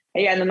 So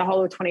yeah, and then the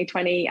whole of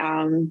 2020,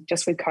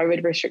 just with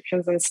COVID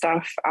restrictions and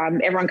stuff,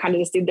 everyone kind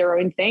of just did their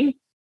own thing.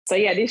 So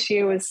yeah, this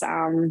year was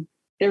the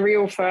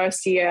real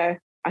first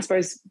year, I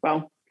suppose,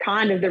 well,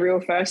 kind of the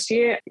real first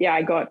year. Yeah,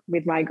 I got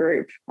with my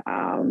group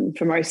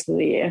for most of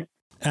the year.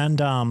 And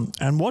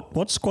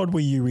what squad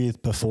were you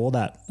with before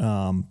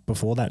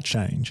that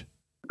change?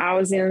 I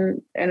was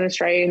in an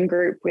Australian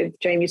group with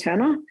Jamie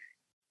Turner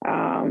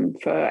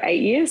for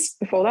 8 years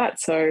before that.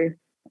 So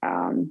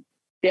that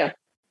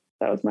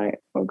was my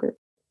whole group.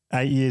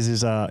 8 years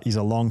is a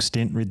long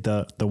stint with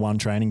the one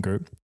training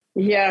group.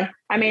 Yeah.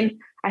 I mean,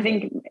 I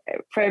think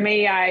for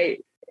me, the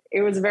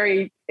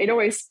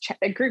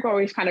group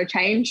always kind of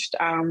changed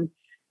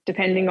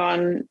depending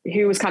on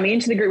who was coming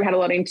into the group. We had a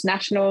lot of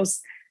internationals.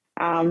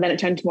 Then it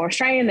turned to more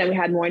Australian. Then we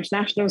had more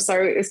internationals. So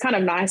it was kind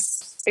of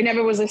nice. It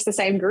never was just the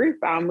same group.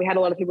 We had a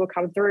lot of people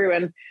come through,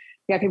 and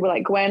we had people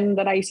like Gwen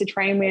that I used to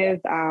train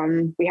with.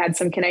 We had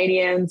some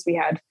Canadians. We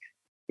had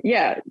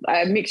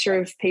a mixture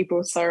of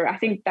people. So I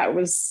think that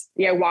was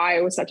why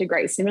it was such a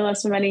great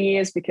stimulus for many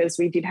years, because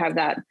we did have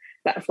that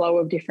flow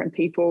of different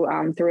people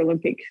through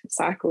Olympic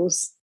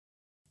cycles.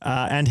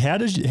 And how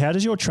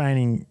does your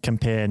training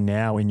compare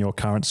now in your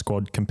current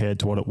squad compared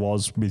to what it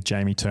was with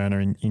Jamie Turner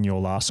in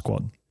your last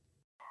squad?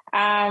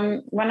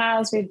 When I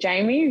was with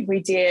Jamie, we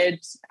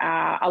did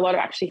a lot of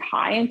actually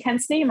high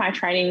intensity. My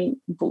training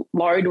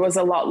load was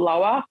a lot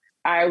lower.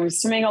 I was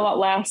swimming a lot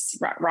less,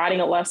 riding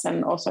a lot less,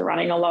 and also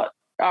running a lot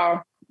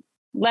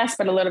less,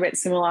 but a little bit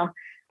similar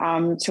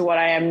to what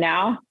I am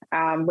now.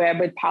 Where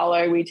with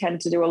Paolo, we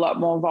tend to do a lot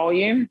more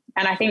volume.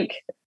 And I think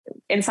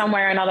in some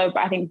way or another,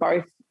 I think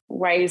both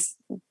ways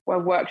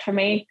have worked for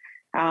me.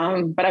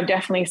 But I've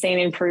definitely seen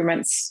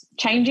improvements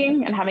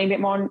changing and having a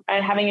bit more,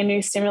 having a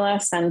new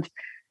stimulus. And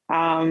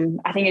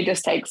I think it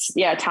just takes,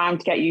 time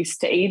to get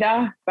used to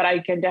either. But I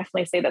can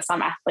definitely see that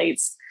some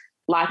athletes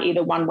like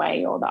either one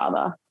way or the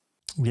other.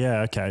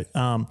 Yeah. Okay.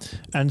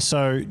 And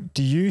so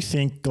do you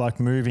think, like,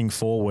 moving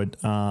forward,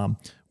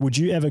 would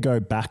you ever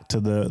go back to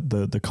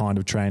the kind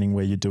of training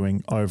where you're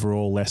doing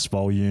overall less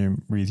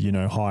volume with,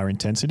 higher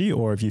intensity,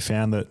 or have you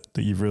found that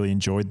you've really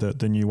enjoyed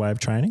the new way of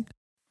training?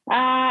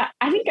 I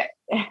think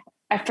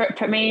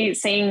for me,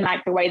 seeing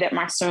like the way that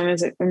my swim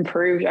has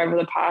improved over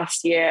the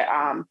past year,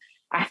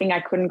 I think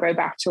I couldn't go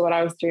back to what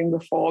I was doing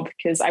before,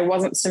 because I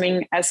wasn't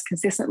swimming as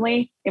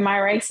consistently in my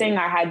racing.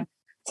 I had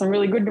some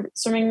really good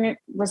swimming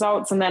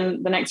results, and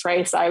then the next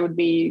race I would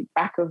be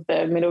back of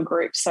the middle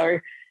group. So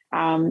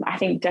I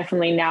think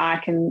definitely now I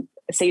can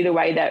see the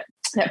way that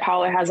that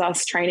Paolo has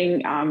us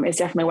training is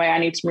definitely a way I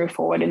need to move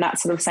forward in that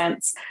sort of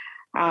sense.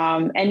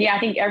 And yeah, I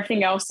think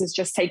everything else has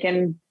just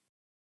taken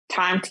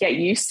time to get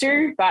used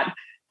to. But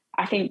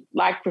I think,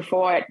 like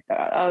before,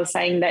 I was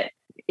saying that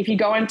if you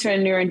go into a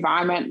new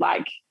environment,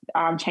 like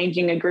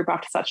changing a group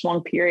after such a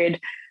long period,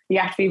 you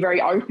have to be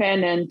very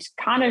open and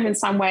kind of in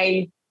some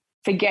way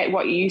forget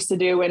what you used to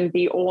do and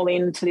be all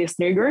into this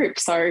new group.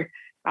 So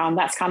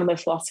that's kind of the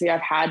philosophy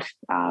I've had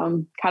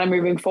kind of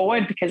moving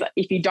forward, because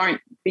if you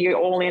don't be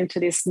all into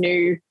this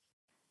new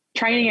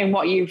training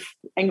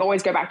and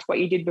always go back to what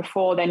you did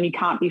before, then you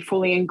can't be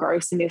fully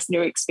engrossed in this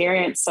new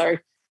experience. So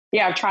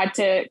yeah, I've tried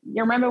to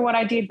remember what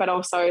I did, but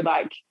also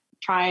like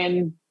try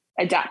and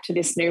adapt to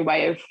this new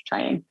way of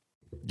training.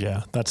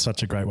 Yeah, that's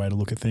such a great way to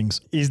look at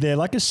things. Is there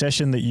like a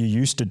session that you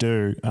used to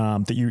do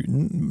that you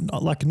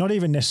like not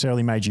even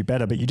necessarily made you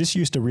better, but you just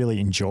used to really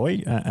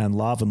enjoy and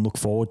love and look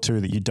forward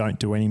to, that you don't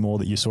do anymore,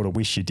 that you sort of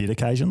wish you did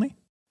occasionally?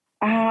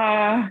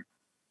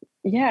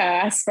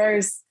 Yeah, I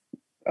suppose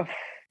it's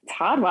a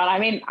hard one. I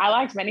mean, I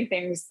liked many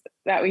things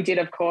that we did,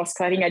 of course,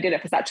 because I think I did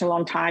it for such a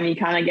long time. You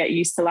kind of get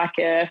used to like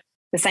the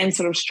same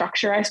sort of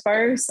structure, I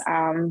suppose.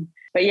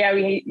 But yeah,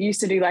 we used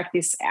to do like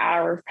this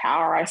hour of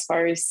power, I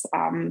suppose,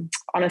 on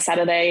a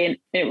Saturday. And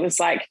it was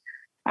like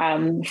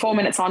 4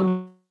 minutes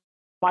on,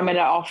 1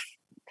 minute off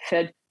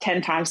for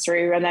 10 times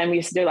through. And then we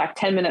used to do like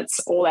 10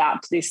 minutes all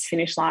out to this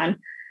finish line,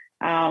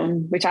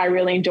 which I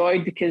really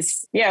enjoyed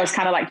because, yeah, it was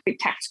kind of like a bit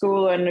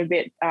tactical and a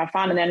bit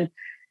fun. And then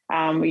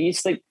we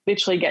used to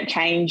literally get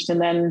changed and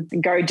then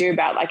go do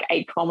about like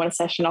 8-kilometer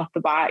session off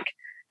the bike.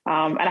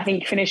 And I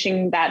think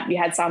finishing that, you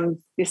had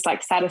this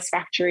like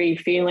satisfactory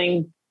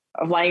feeling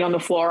of laying on the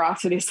floor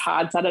after this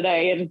hard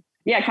Saturday. And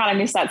yeah, I kind of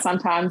miss that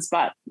sometimes,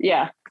 but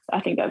yeah,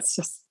 I think that's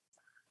just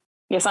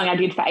something I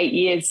did for 8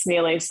 years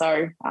nearly.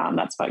 So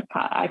that's what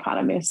I kind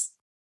of miss.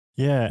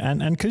 Yeah.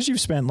 And because you've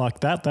spent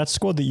like that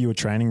squad that you were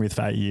training with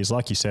for 8 years,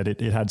 like you said,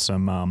 it had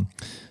some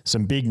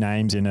big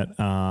names in it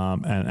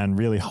and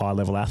really high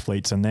level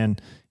athletes. And then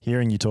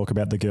hearing you talk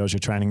about the girls you're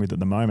training with at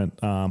the moment,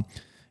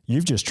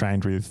 you've just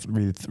trained with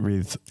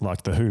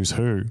like the who's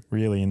who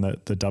really in the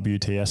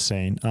WTS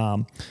scene.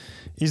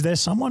 Is there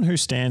someone who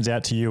stands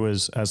out to you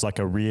as like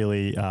a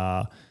really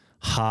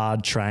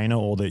hard trainer,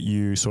 or that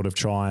you sort of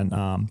try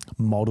and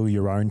model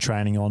your own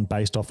training on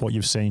based off what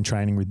you've seen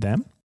training with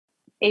them?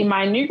 In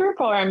my new group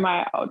or in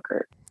my old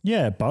group?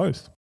 Yeah,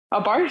 both.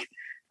 Oh, both.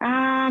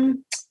 I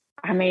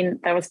mean,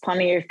 there was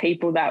plenty of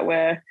people that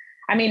were,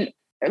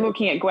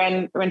 looking at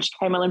Gwen when she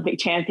became Olympic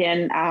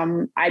champion,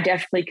 I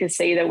definitely could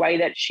see the way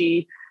that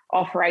she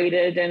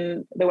operated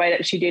and the way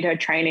that she did her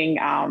training.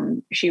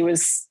 She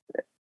was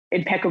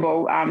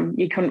impeccable.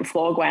 You couldn't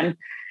floor Gwen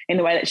in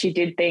the way that she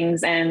did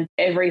things. And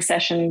every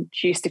session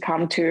she used to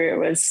come to, it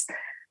was,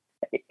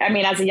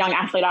 as a young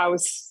athlete, I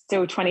was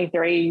still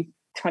 23,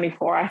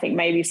 24, I think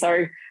maybe.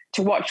 So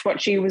to watch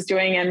what she was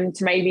doing and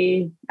to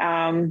maybe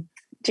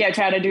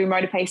try to do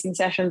motor pacing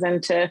sessions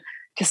and to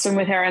swim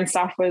with her and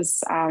stuff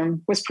was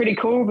pretty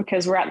cool,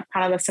 because we're at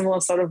kind of a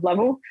similar sort of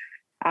level.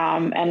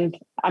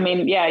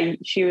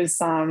 She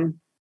was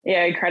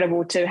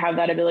incredible to have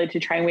that ability to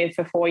train with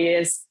for 4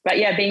 years. But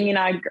yeah, being in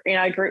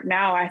our group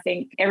now, I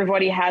think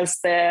everybody has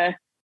I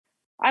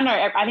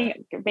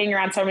think being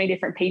around so many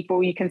different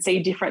people, you can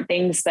see different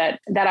things that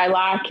I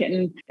like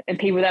and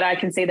people that I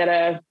can see that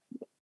are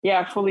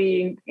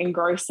fully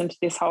engrossed into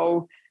this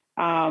whole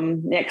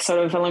next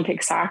sort of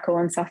Olympic cycle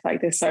and stuff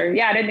like this. So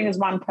yeah, I don't think there's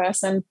one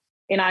person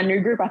in our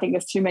new group. I think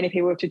there's too many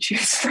people to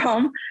choose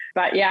from.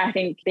 But yeah, I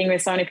think being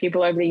with so many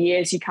people over the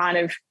years, you kind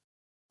of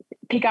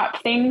pick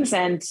up things.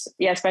 And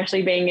yeah,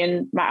 especially being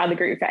in my other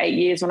group for 8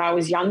 years when I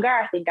was younger,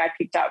 I think I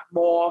picked up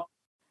more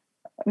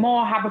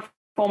high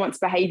performance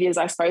behaviors,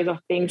 I suppose, of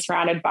being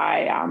surrounded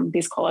by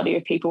this quality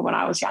of people when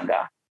I was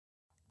younger.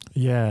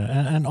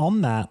 Yeah. And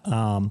on that,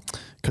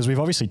 because we've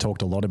obviously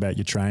talked a lot about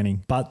your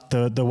training, but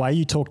the way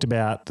you talked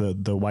about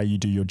the way you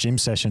do your gym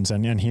sessions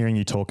and hearing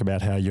you talk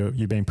about how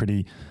you've been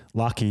pretty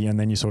lucky, and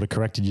then you sort of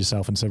corrected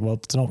yourself and said, well,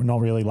 it's not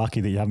really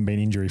lucky that you haven't been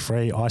injury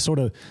free. I sort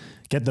of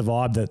get the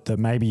vibe that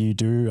maybe you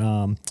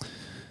do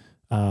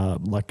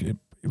like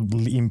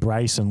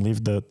embrace and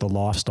live the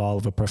lifestyle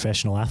of a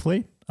professional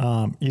athlete.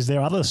 Is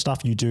there other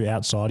stuff you do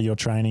outside of your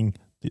training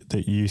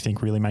that you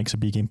think really makes a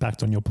big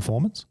impact on your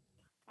performance?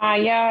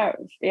 Yeah,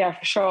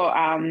 for sure.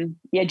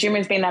 Gym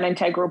has been that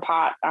integral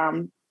part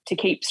to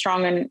keep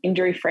strong and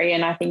injury free.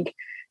 And I think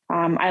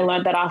I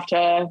learned that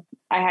after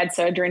I had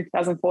surgery in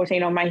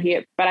 2014 on my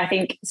hip. But I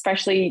think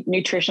especially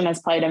nutrition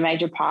has played a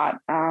major part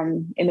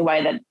in the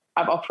way that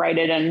I've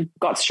operated and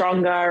got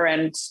stronger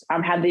and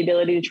had the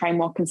ability to train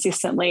more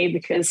consistently.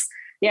 Because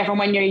from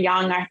when you're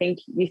young, I think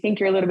you think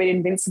you're a little bit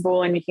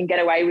invincible and you can get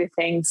away with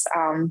things,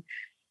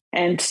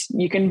 and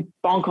you can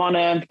bonk on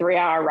a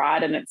 3-hour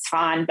ride and it's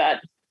fine. But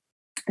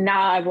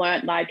now I've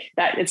learned like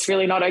that it's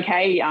really not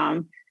okay.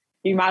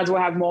 You might as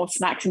well have more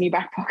snacks in your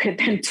back pocket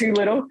than too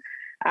little.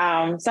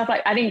 Stuff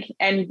like, I think,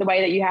 and the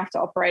way that you have to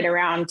operate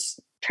around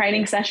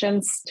training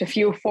sessions, to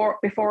fuel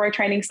before a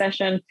training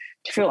session,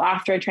 to fuel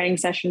after a training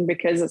session,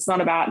 because it's not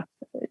about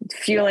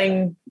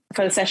fueling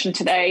for the session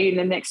today. In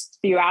the next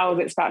few hours,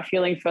 it's about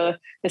fueling for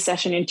the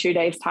session in 2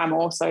 days' time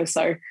also.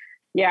 So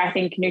yeah, I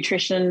think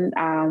nutrition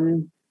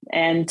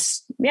and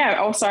yeah,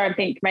 also I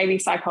think maybe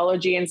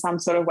psychology in some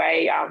sort of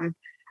way are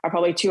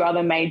probably two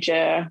other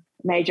major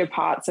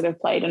parts that have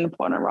played an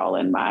important role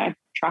in my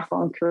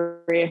triathlon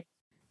career.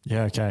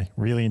 Yeah, okay.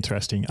 Really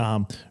interesting.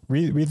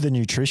 With the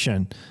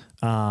nutrition,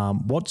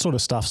 what sort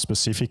of stuff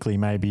specifically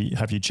maybe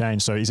have you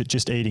changed? So is it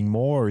just eating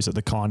more, or is it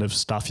the kind of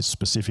stuff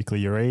specifically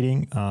you're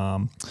eating?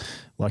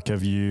 Like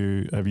have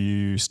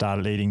you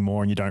started eating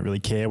more and you don't really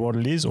care what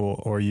it is,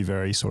 or are you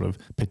very sort of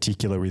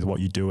particular with what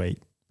you do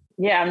eat?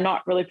 Yeah, I'm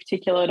not really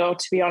particular at all,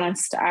 to be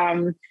honest.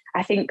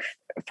 I think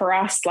for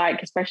us,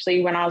 like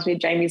especially when I was with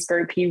Jamie's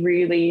group, he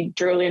really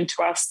drilled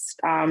into us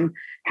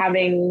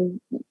having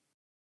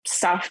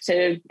stuff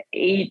to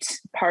eat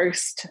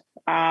post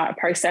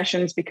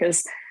sessions,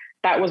 because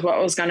that was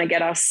what was going to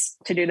get us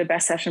to do the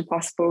best session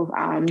possible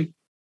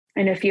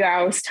in a few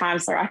hours time.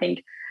 So I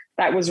think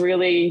that was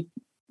really,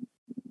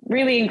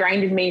 really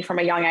ingrained in me from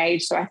a young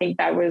age. So I think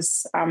that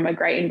was a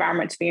great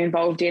environment to be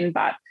involved in.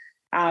 But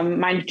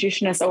my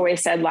nutritionist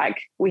always said, like,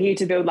 we're here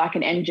to build like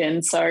an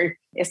engine. So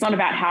it's not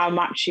about how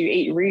much you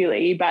eat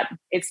really, but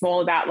it's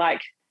more about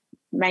like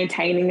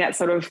maintaining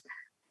that over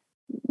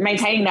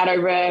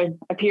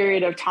a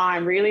period of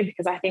time, really,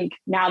 because I think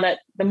now that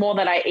the more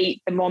that I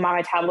eat, the more my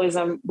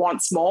metabolism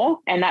wants more.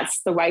 And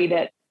that's the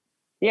way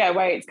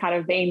it's kind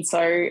of been.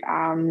 So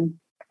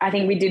I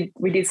think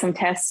we did some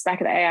tests back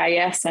at the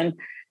AIS, and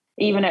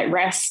even at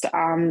rest,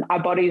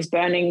 our body's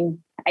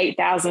burning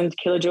 8,000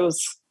 kilojoules.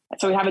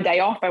 So we have a day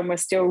off and we're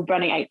still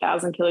burning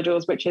 8,000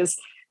 kilojoules, which is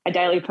a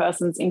daily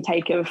person's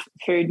intake of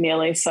food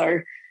nearly. So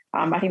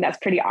I think that's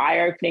pretty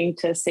eye-opening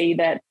to see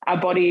that our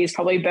body is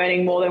probably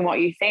burning more than what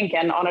you think.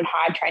 And on a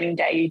hard training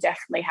day, you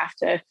definitely have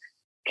to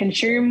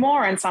consume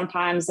more. And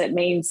sometimes it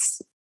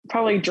means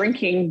probably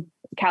drinking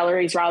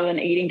calories rather than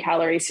eating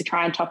calories to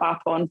try and top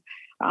up on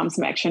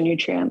some extra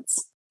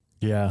nutrients.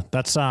 Yeah,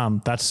 that's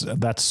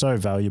so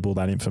valuable,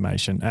 that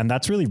information. And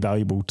that's really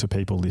valuable to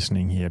people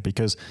listening here,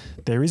 because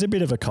there is a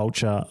bit of a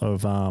culture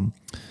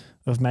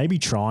of maybe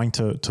trying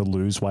to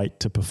lose weight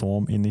to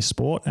perform in this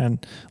sport.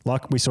 And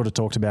like we sort of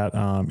talked about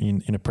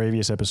in a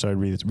previous episode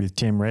with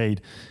Tim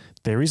Reed,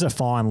 there is a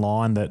fine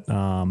line that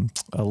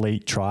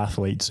elite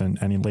triathletes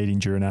and elite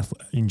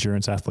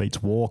endurance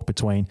athletes walk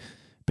between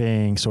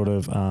being sort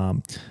of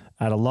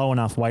at a low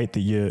enough weight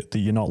that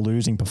you're not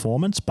losing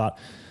performance, but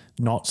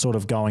not sort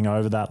of going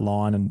over that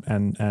line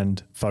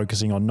and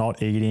focusing on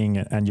not eating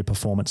and your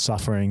performance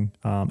suffering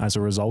as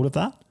a result of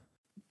that.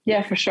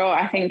 Yeah, for sure.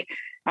 I think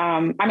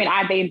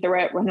I've been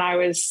through it. When I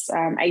was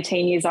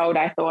 18 years old,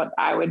 I thought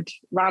I would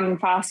run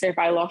faster if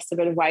I lost a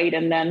bit of weight,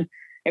 and then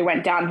it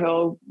went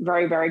downhill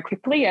very, very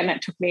quickly. And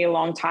it took me a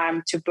long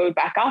time to build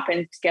back up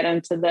and to get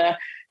into the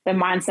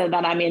mindset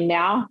that I'm in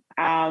now.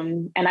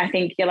 And I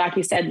think, yeah, like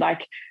you said,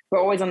 like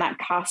we're always on that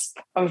cusp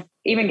of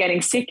even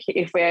getting sick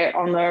if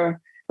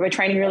we're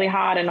training really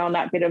hard and on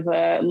that bit of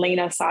a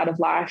leaner side of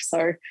life.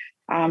 So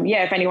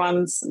if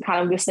anyone's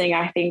kind of listening,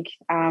 I think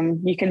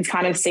you can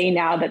kind of see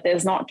now that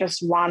there's not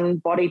just one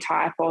body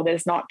type, or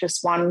there's not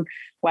just one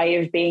way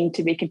of being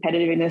to be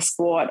competitive in this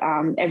sport.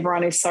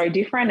 Everyone is so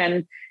different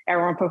and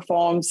everyone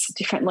performs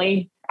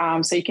differently.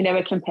 So you can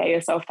never compare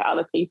yourself to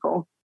other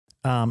people.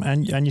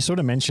 And you sort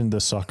of mentioned the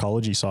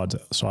psychology side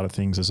of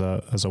things as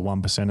a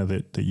 1% of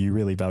it that you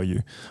really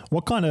value.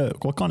 What kind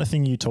of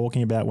thing are you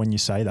talking about when you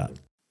say that?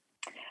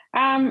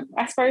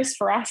 I suppose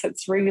for us,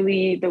 it's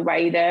really the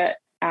way that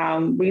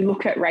we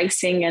look at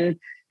racing and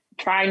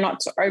try not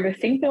to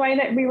overthink the way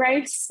that we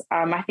race.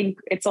 I think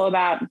it's all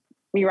about,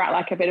 we write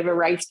like a bit of a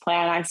race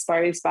plan, I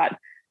suppose, but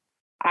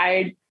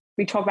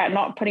we talk about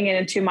not putting it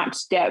in too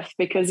much depth,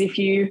 because if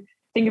you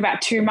think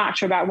about too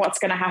much about what's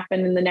going to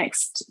happen in the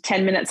next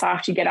 10 minutes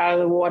after you get out of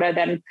the water,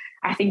 then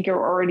I think you're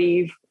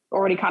already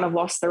kind of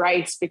lost the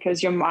race,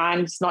 because your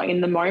mind's not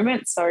in the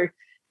moment. So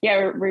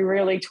yeah, we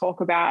really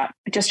talk about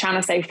just trying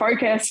to stay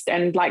focused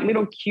and like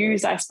little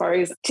cues, I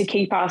suppose, to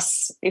keep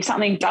us, if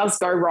something does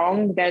go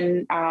wrong,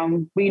 then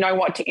we know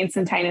what to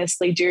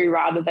instantaneously do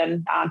rather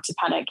than to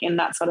panic in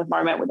that sort of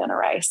moment within a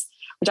race,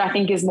 which I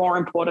think is more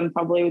important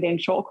probably within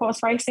short course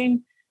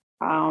racing,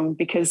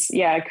 because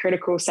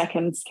critical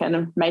seconds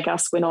can make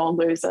us win or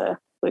lose a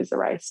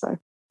race. So.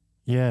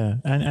 Yeah.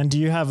 And do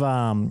you have,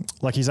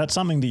 is that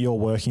something that you're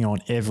working on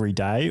every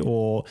day,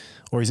 or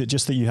is it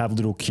just that you have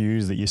little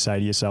cues that you say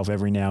to yourself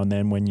every now and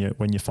then when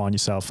you find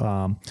yourself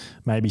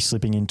maybe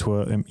slipping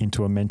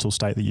into a mental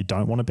state that you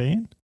don't want to be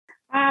in?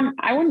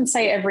 I wouldn't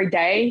say every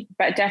day,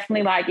 but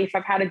definitely like if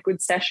I've had a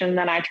good session,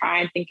 then I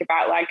try and think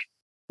about like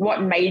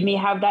what made me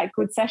have that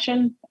good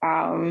session.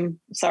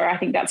 So I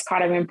think that's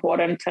kind of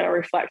important to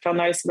reflect on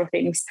those sort of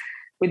things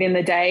within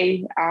the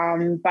day.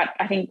 But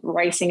I think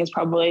racing is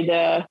probably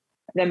the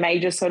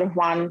major sort of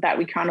one that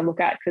we kind of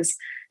look at, because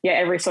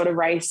every sort of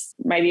race,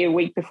 maybe a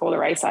week before the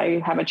race, I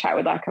have a chat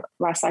with like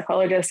my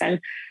psychologist, and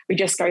we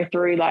just go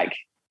through like,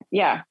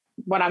 how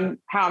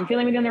I'm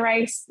feeling within the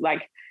race.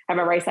 Like, have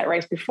I raced that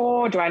race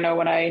before? Do I know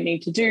what I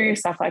need to do?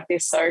 Stuff like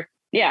this. So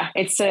yeah,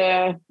 it's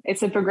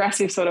a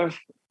progressive sort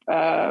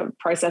of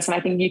process. And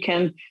I think you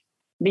can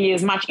be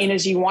as much in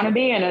as you want to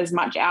be and as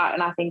much out.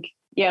 And I think,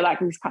 yeah, like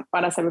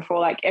what I said before,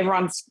 like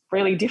everyone's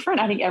really different.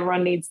 I think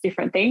everyone needs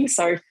different things.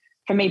 So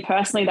for me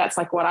personally, that's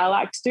like what I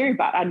like to do.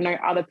 But I know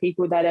other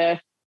people that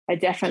are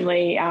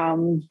definitely,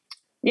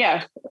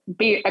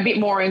 be a bit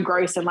more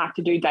engrossed and like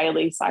to do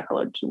daily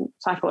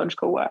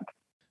psychological work.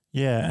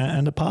 Yeah,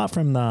 and apart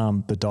from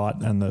the diet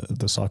and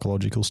the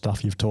psychological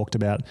stuff you've talked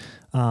about,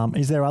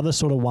 is there other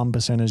sort of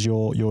 1%ers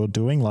you're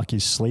doing? Like,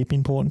 is sleep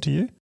important to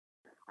you?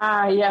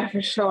 Yeah,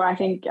 for sure. I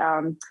think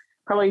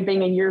probably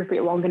being in Europe a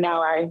bit longer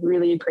now, I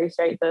really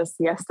appreciate the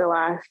siesta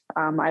life.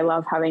 I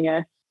love having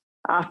a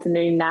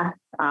afternoon nap,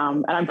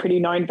 and I'm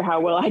pretty known for how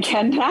well I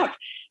can nap.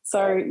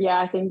 So yeah,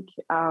 I think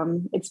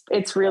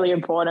it's really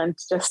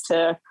important just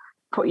to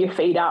put your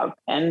feet up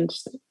and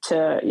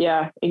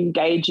to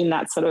engage in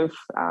that sort of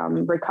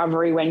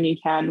recovery when you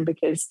can,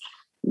 because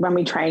when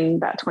we train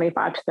about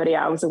 25 to 30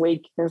 hours a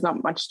week, there's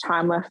not much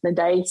time left in the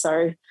day.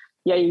 So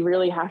yeah, you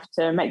really have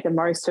to make the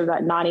most of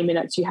that 90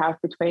 minutes you have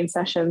between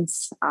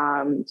sessions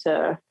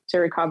to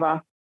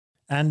recover.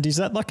 And is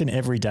that like an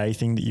everyday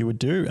thing that you would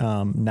do,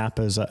 nap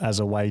as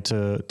a way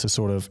to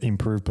sort of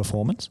improve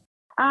performance?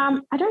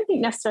 I don't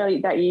think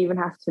necessarily that you even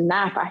have to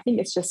nap. I think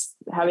it's just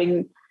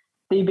having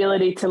the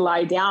ability to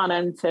lie down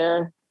and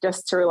to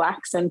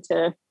relax and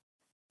to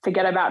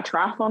forget about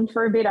triathlon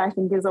for a bit, I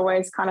think is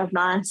always kind of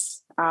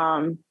nice.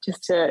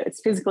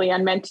 It's physically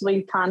and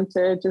mentally time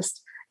to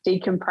just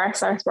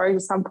decompress, I suppose,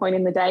 at some point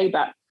in the day.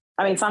 But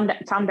I mean, some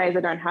days I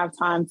don't have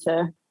time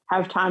to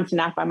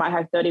nap. I might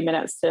have 30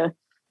 minutes to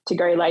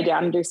go lay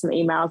down and do some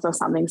emails or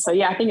something. So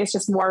yeah, I think it's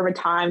just more of a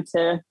time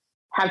to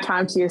have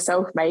time to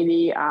yourself,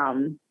 maybe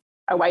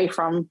away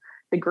from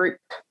the group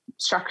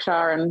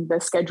structure and the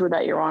schedule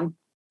that you're on.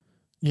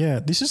 Yeah,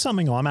 this is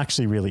something I'm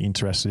actually really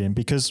interested in,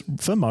 because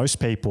for most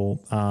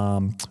people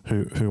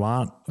who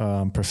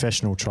aren't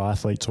professional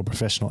triathletes or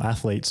professional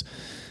athletes,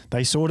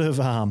 they sort of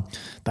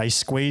they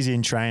squeeze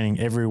in training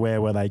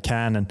everywhere where they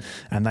can,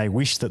 and they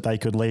wish that they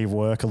could leave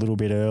work a little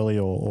bit early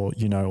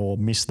or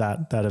miss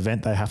that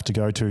event they have to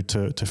go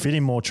to fit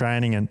in more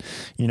training. And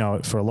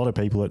for a lot of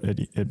people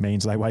it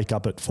means they wake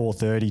up at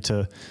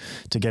 4:30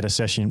 to get a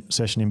session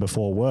in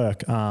before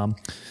work.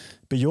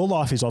 But your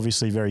life is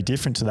obviously very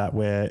different to that,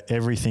 where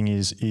everything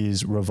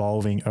is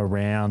revolving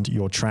around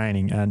your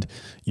training, and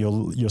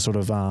you're sort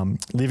of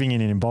living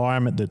in an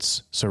environment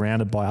that's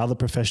surrounded by other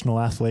professional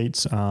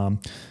athletes,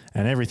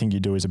 and everything you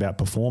do is about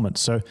performance.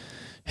 So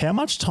how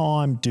much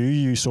time do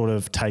you sort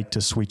of take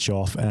to switch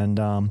off? And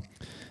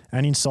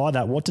inside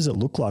that, what does it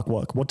look like?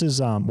 What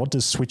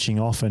does switching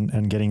off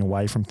and getting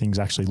away from things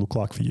actually look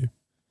like for you?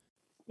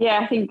 Yeah,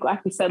 I think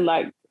like we said,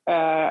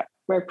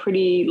 we're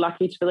pretty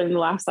lucky to live in the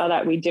lifestyle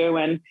that we do,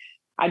 and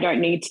I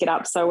don't need to get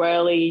up so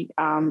early.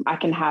 I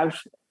can have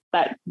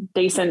that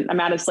decent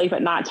amount of sleep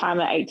at nighttime,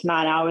 at 8 to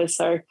 9 hours.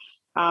 So,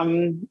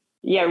 we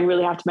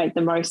really have to make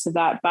the most of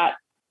that. But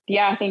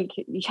yeah, I think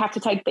you have to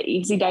take the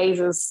easy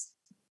days as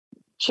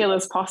chill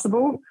as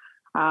possible.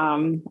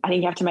 I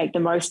think you have to make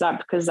the most of that,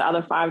 because the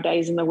other 5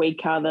 days in the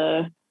week are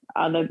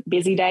the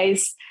busy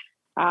days.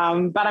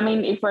 But I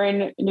mean, if we're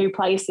in new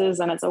places,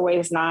 and it's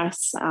always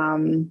nice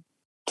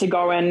to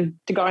go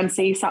and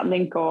see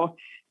something, or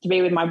to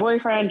be with my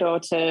boyfriend,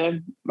 or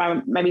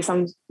maybe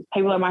some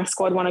people in my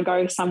squad want to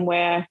go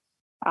somewhere.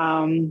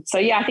 So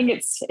yeah, I think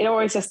it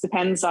always just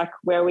depends like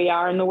where we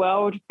are in the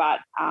world. But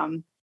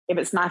if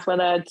it's nice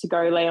weather, to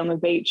go lay on the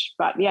beach.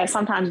 But yeah,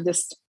 sometimes you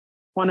just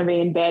want to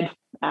be in bed.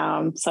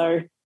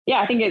 So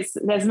yeah, I think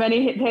there's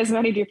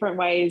many different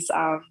ways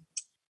to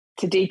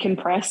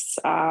decompress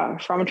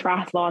from a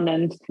triathlon.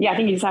 And yeah, I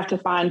think you just have to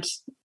find.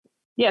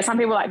 Yeah, some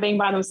people like being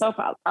by themselves.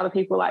 Other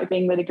people like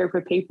being with a group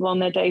of people on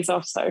their days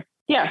off. So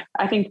yeah,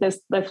 I think there's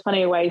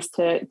plenty of ways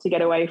to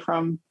get away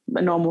from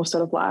a normal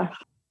sort of life.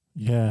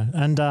 Yeah,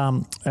 and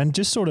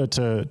just sort of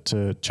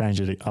to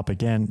change it up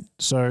again.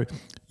 So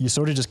you're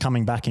sort of just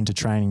coming back into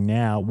training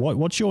now.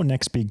 What's your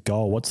next big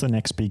goal? What's the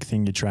next big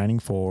thing you're training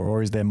for,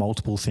 or is there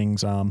multiple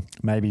things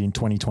maybe in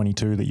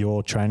 2022 that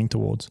you're training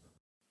towards?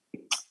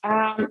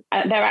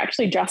 They've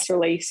actually just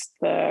released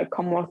the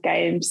Commonwealth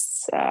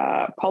Games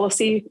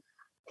policy.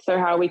 So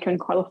how we can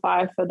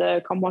qualify for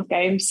the Commonwealth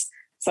Games.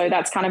 So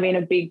that's kind of been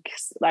a big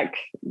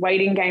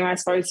waiting game, I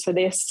suppose, for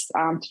this,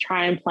 to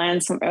try and plan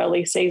some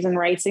early season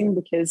racing,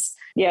 because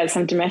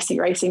some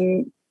domestic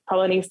racing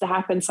probably needs to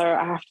happen. So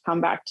I have to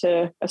come back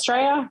to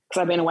Australia,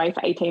 because I've been away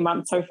for 18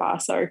 months so far.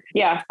 So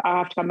yeah, I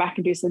have to come back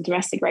and do some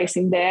domestic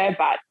racing there.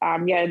 But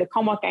the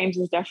Commonwealth Games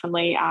is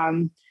definitely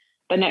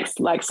the next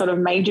sort of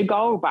major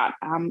goal. But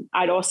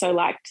I'd also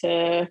like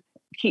to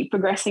keep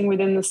progressing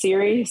within the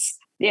series.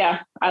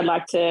 Yeah, I'd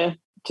like to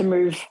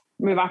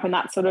move up in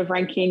that sort of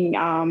ranking,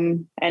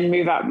 and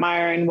move up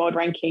my own world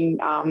ranking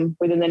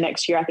within the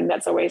next year. I think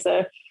that's always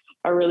a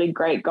really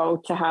great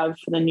goal to have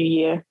for the new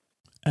year.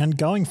 And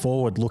going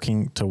forward,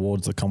 looking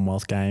towards the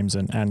Commonwealth Games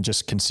and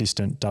just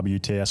consistent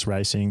WTS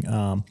racing,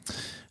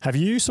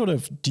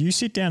 do you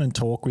sit down and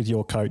talk with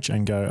your coach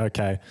and go,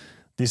 okay,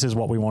 this is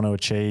what we want to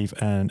achieve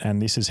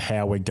and this is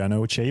how we're going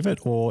to achieve it?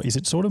 Or is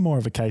it sort of more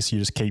of a case you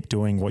just keep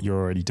doing what you're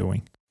already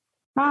doing?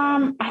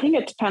 I think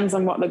it depends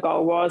on what the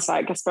goal was.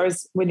 Like, I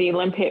suppose with the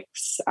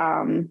Olympics,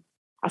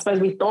 I suppose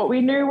we thought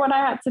we knew what I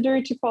had to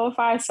do to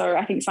qualify. So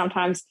I think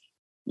sometimes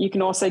you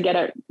can also get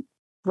it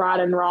right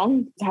and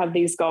wrong to have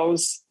these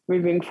goals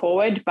moving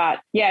forward. But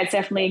yeah, it's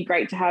definitely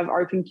great to have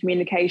open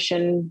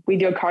communication with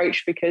your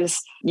coach,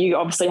 because you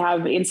obviously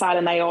have insight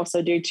and they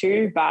also do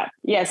too. But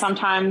yeah,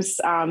 sometimes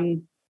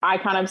I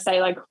kind of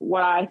say like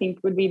what I think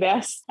would be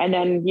best. And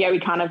then, yeah, we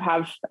kind of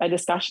have a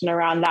discussion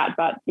around that.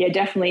 But yeah,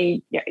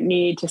 definitely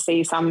need to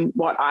see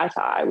somewhat eye to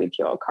eye with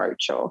your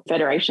coach or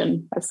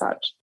federation as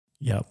such.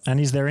 Yeah. And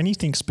is there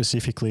anything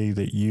specifically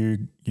that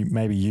you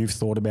maybe you've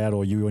thought about,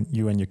 or you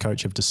and your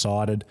coach have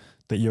decided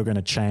that you're going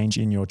to change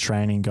in your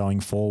training going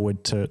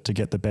forward to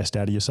get the best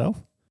out of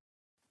yourself?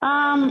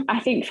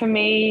 I think for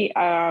me,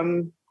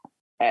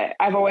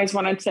 I've always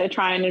wanted to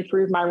try and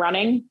improve my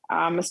running,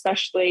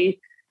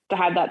 especially to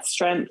have that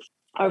strength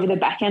over the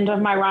back end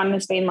of my run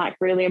has been like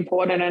really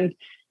important. And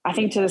I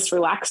think to just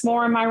relax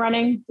more in my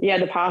running. Yeah,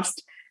 the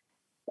past,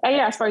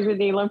 I suppose with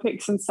the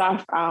Olympics and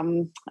stuff,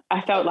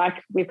 I felt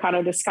like we've kind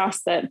of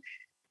discussed that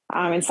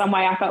in some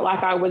way I felt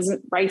like I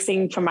wasn't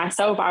racing for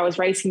myself. I was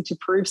racing to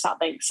prove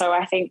something. So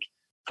I think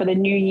for the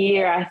new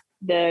year,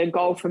 the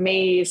goal for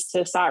me is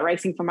to start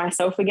racing for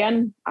myself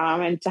again,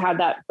 and to have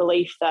that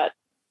belief that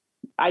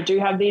I do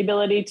have the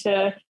ability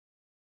to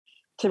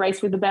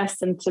race with the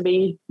best and to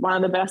be one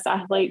of the best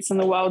athletes in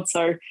the world.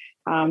 So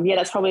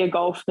that's probably a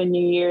goal for the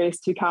new year, is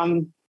to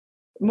come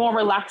more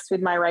relaxed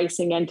with my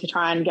racing and to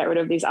try and get rid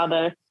of these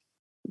other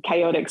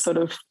chaotic sort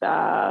of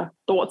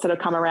thoughts that have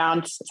come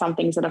around some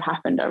things that have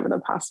happened over the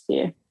past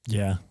year.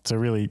 Yeah, it's a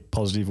really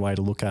positive way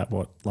to look at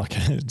what, like,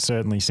 it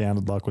certainly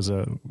sounded like was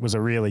a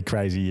really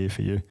crazy year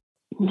for you.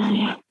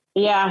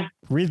 Yeah.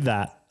 With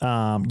that,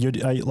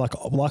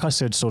 like I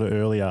said sort of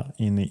earlier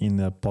in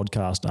the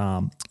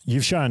podcast,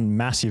 you've shown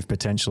massive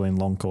potential in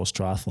long course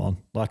triathlon.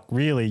 Like,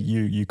 really,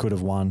 you could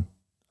have won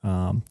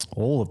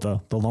all of the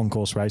long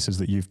course races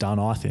that you've done,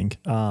 I think.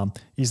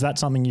 Is that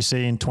something you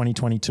see in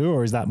 2022,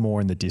 or is that more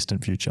in the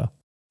distant future?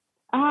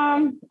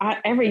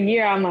 Every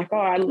year I'm like,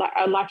 I'd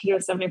like to do a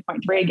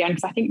 70.3 again,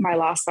 because I think my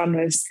last one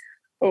was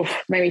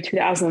maybe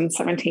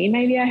 2017,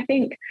 maybe, I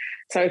think.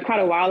 So quite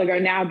a while ago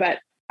now. But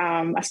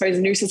I suppose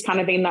Noose has kind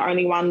of been the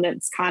only one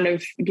that's kind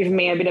of given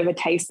me a bit of a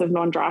taste of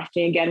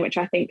non-drafting again, which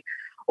I think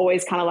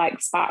always kind of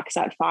like sparks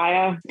that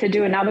fire to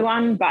do another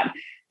one. But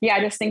yeah,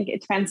 I just think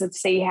it depends to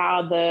see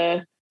how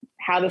the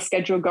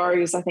schedule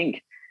goes. I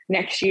think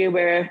next year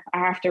where I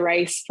have to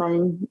race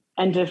from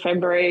end of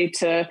February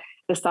to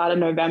the start of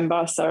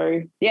November.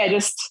 So yeah,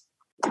 just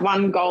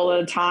one goal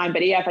at a time.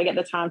 But yeah, if I get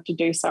the time to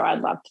do so,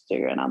 I'd love to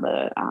do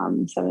another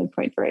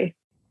 7.3.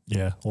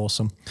 Yeah,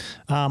 awesome.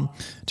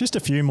 Just a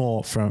few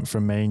more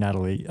from me,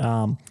 Natalie.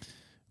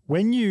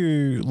 When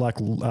you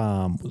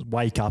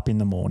wake up in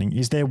the morning,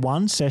 is there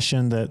one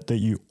session that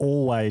you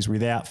always,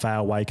 without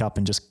fail, wake up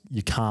and just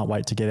you can't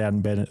wait to get out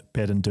in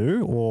bed and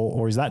do,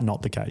 or is that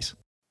not the case?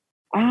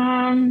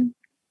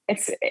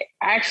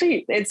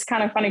 It's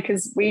kind of funny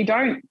because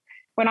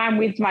when I'm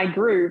with my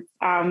group,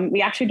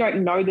 we actually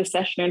don't know the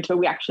session until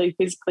we actually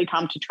physically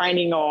come to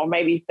training, or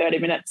maybe 30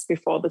 minutes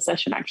before the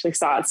session actually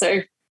starts.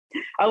 So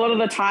a lot of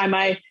the time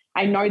I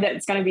know that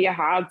it's going to be a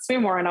hard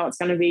swim, or I know it's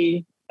going to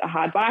be a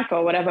hard bike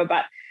or whatever,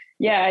 but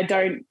yeah, I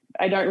don't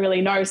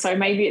really know. So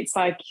maybe it's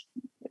like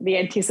the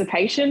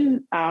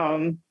anticipation.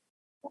 I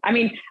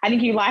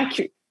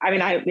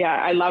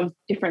love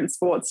different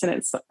sports in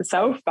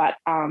itself, but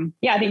I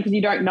think because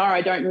you don't know,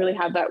 I don't really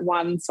have that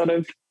one sort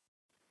of,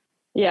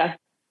 I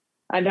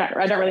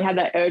don't really have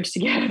that urge to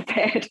get out of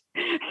bed.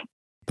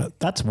 But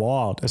that's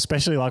wild,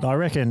 especially like I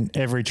reckon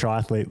every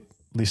triathlete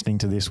listening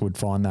to this would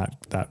find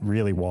that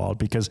really wild,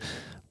 because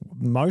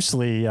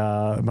mostly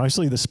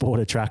the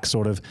sport of track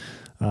sort of,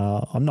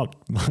 I'm not,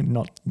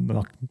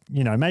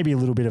 maybe a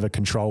little bit of a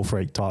control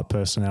freak type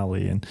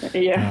personality, and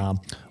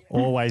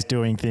always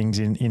doing things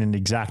in an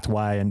exact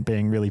way and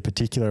being really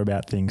particular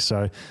about things.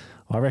 So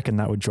I reckon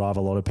that would drive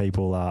a lot of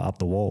people up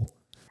the wall.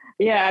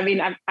 Yeah, I mean,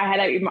 I had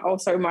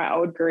also in my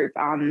old group,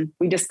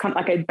 we just kind of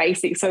like a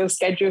basic sort of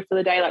schedule for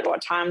the day, like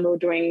what time we were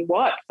doing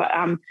what. But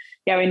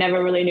we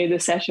never really knew the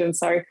session.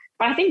 So,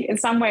 but I think in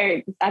some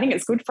way, I think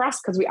it's good for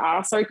us because we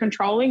are so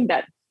controlling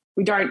that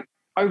we don't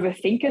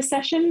overthink a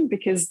session,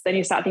 because then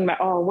you start thinking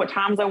about, what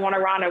times I want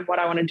to run and what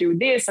I want to do with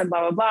this and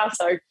blah, blah, blah.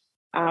 So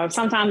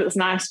sometimes it's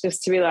nice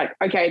just to be like,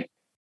 okay,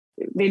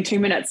 in 2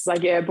 minutes, it's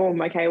like, yeah,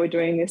 boom, okay, we're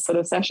doing this sort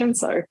of session.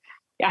 So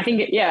I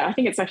think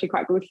it's actually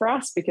quite good for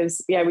us,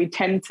 because you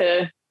tend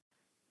to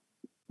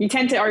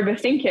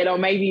overthink it, or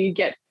maybe you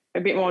get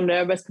a bit more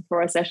nervous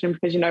before a session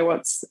because you know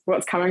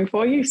what's coming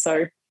for you.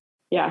 So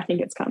yeah, I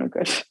think it's kind of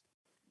good.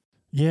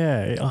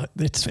 Yeah,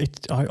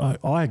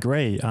 I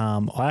agree.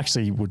 I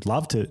actually would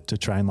love to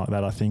train like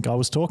that. I think I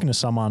was talking to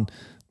someone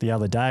the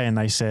other day and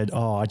they said,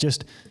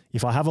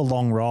 if I have a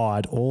long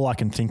ride, all I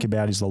can think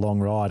about is the long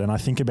ride. And I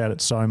think about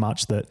it so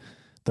much that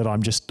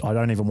I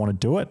don't even want to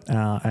do it.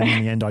 And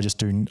in the end, I just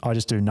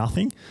do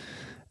nothing.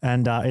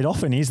 And it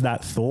often is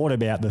that thought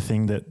about the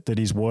thing that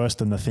is worse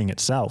than the thing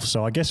itself.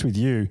 So I guess with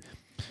you,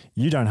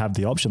 you don't have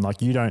the option.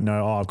 Like you don't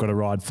know, I've got to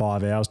ride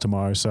 5 hours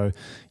tomorrow. So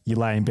you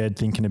lay in bed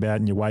thinking about it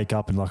and you wake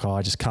up and like,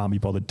 I just can't be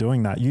bothered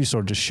doing that. You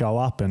sort of just show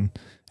up and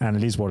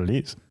it is what it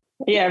is.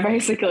 Yeah,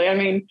 basically. I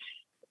mean,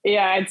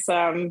 yeah, it's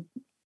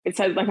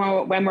like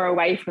when we're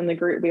away from the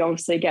group, we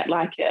obviously get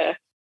like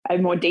a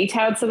more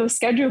detailed sort of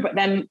schedule, but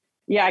then,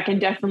 yeah, I can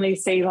definitely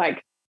see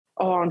like,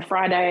 oh, on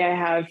Friday I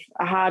have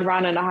a hard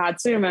run and a hard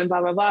swim and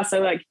blah, blah, blah.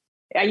 So like,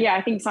 yeah,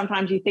 I think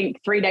sometimes you think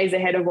 3 days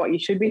ahead of what you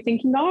should be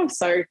thinking of.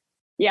 So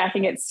yeah, I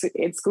think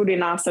it's good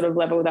in our sort of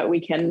level that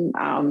we can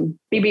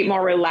be a bit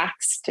more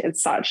relaxed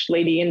as such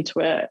leading into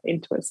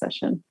a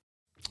session.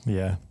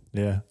 Yeah.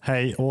 Yeah.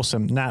 Hey,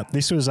 awesome. Nat,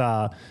 this was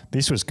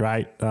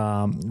great.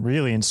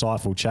 Really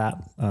insightful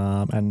chat.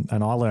 And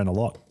I learned a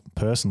lot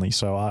personally.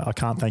 So I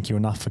can't thank you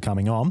enough for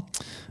coming on.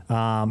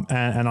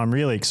 And I'm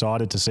really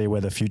excited to see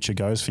where the future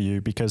goes for you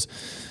because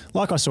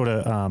like I sort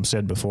of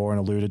said before and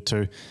alluded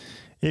to,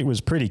 it was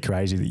pretty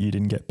crazy that you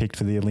didn't get picked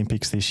for the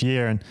Olympics this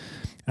year.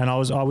 And I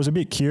was a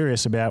bit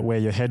curious about where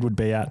your head would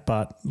be at,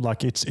 but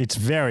like it's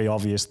very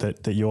obvious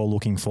that you're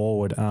looking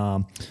forward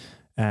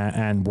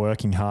and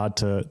working hard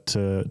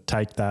to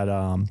take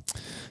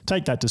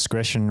that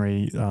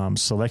discretionary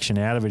selection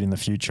out of it in the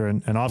future.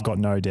 And I've got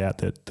no doubt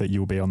that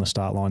you'll be on the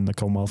start line in the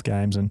Commonwealth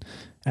Games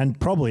and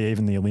probably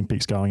even the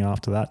Olympics going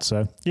after that.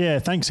 So yeah,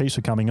 thanks heaps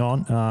for coming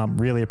on.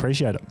 Really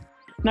appreciate it.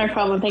 No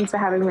problem. Thanks for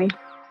having me.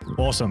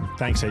 Awesome.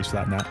 Thanks heaps for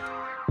that, Nat.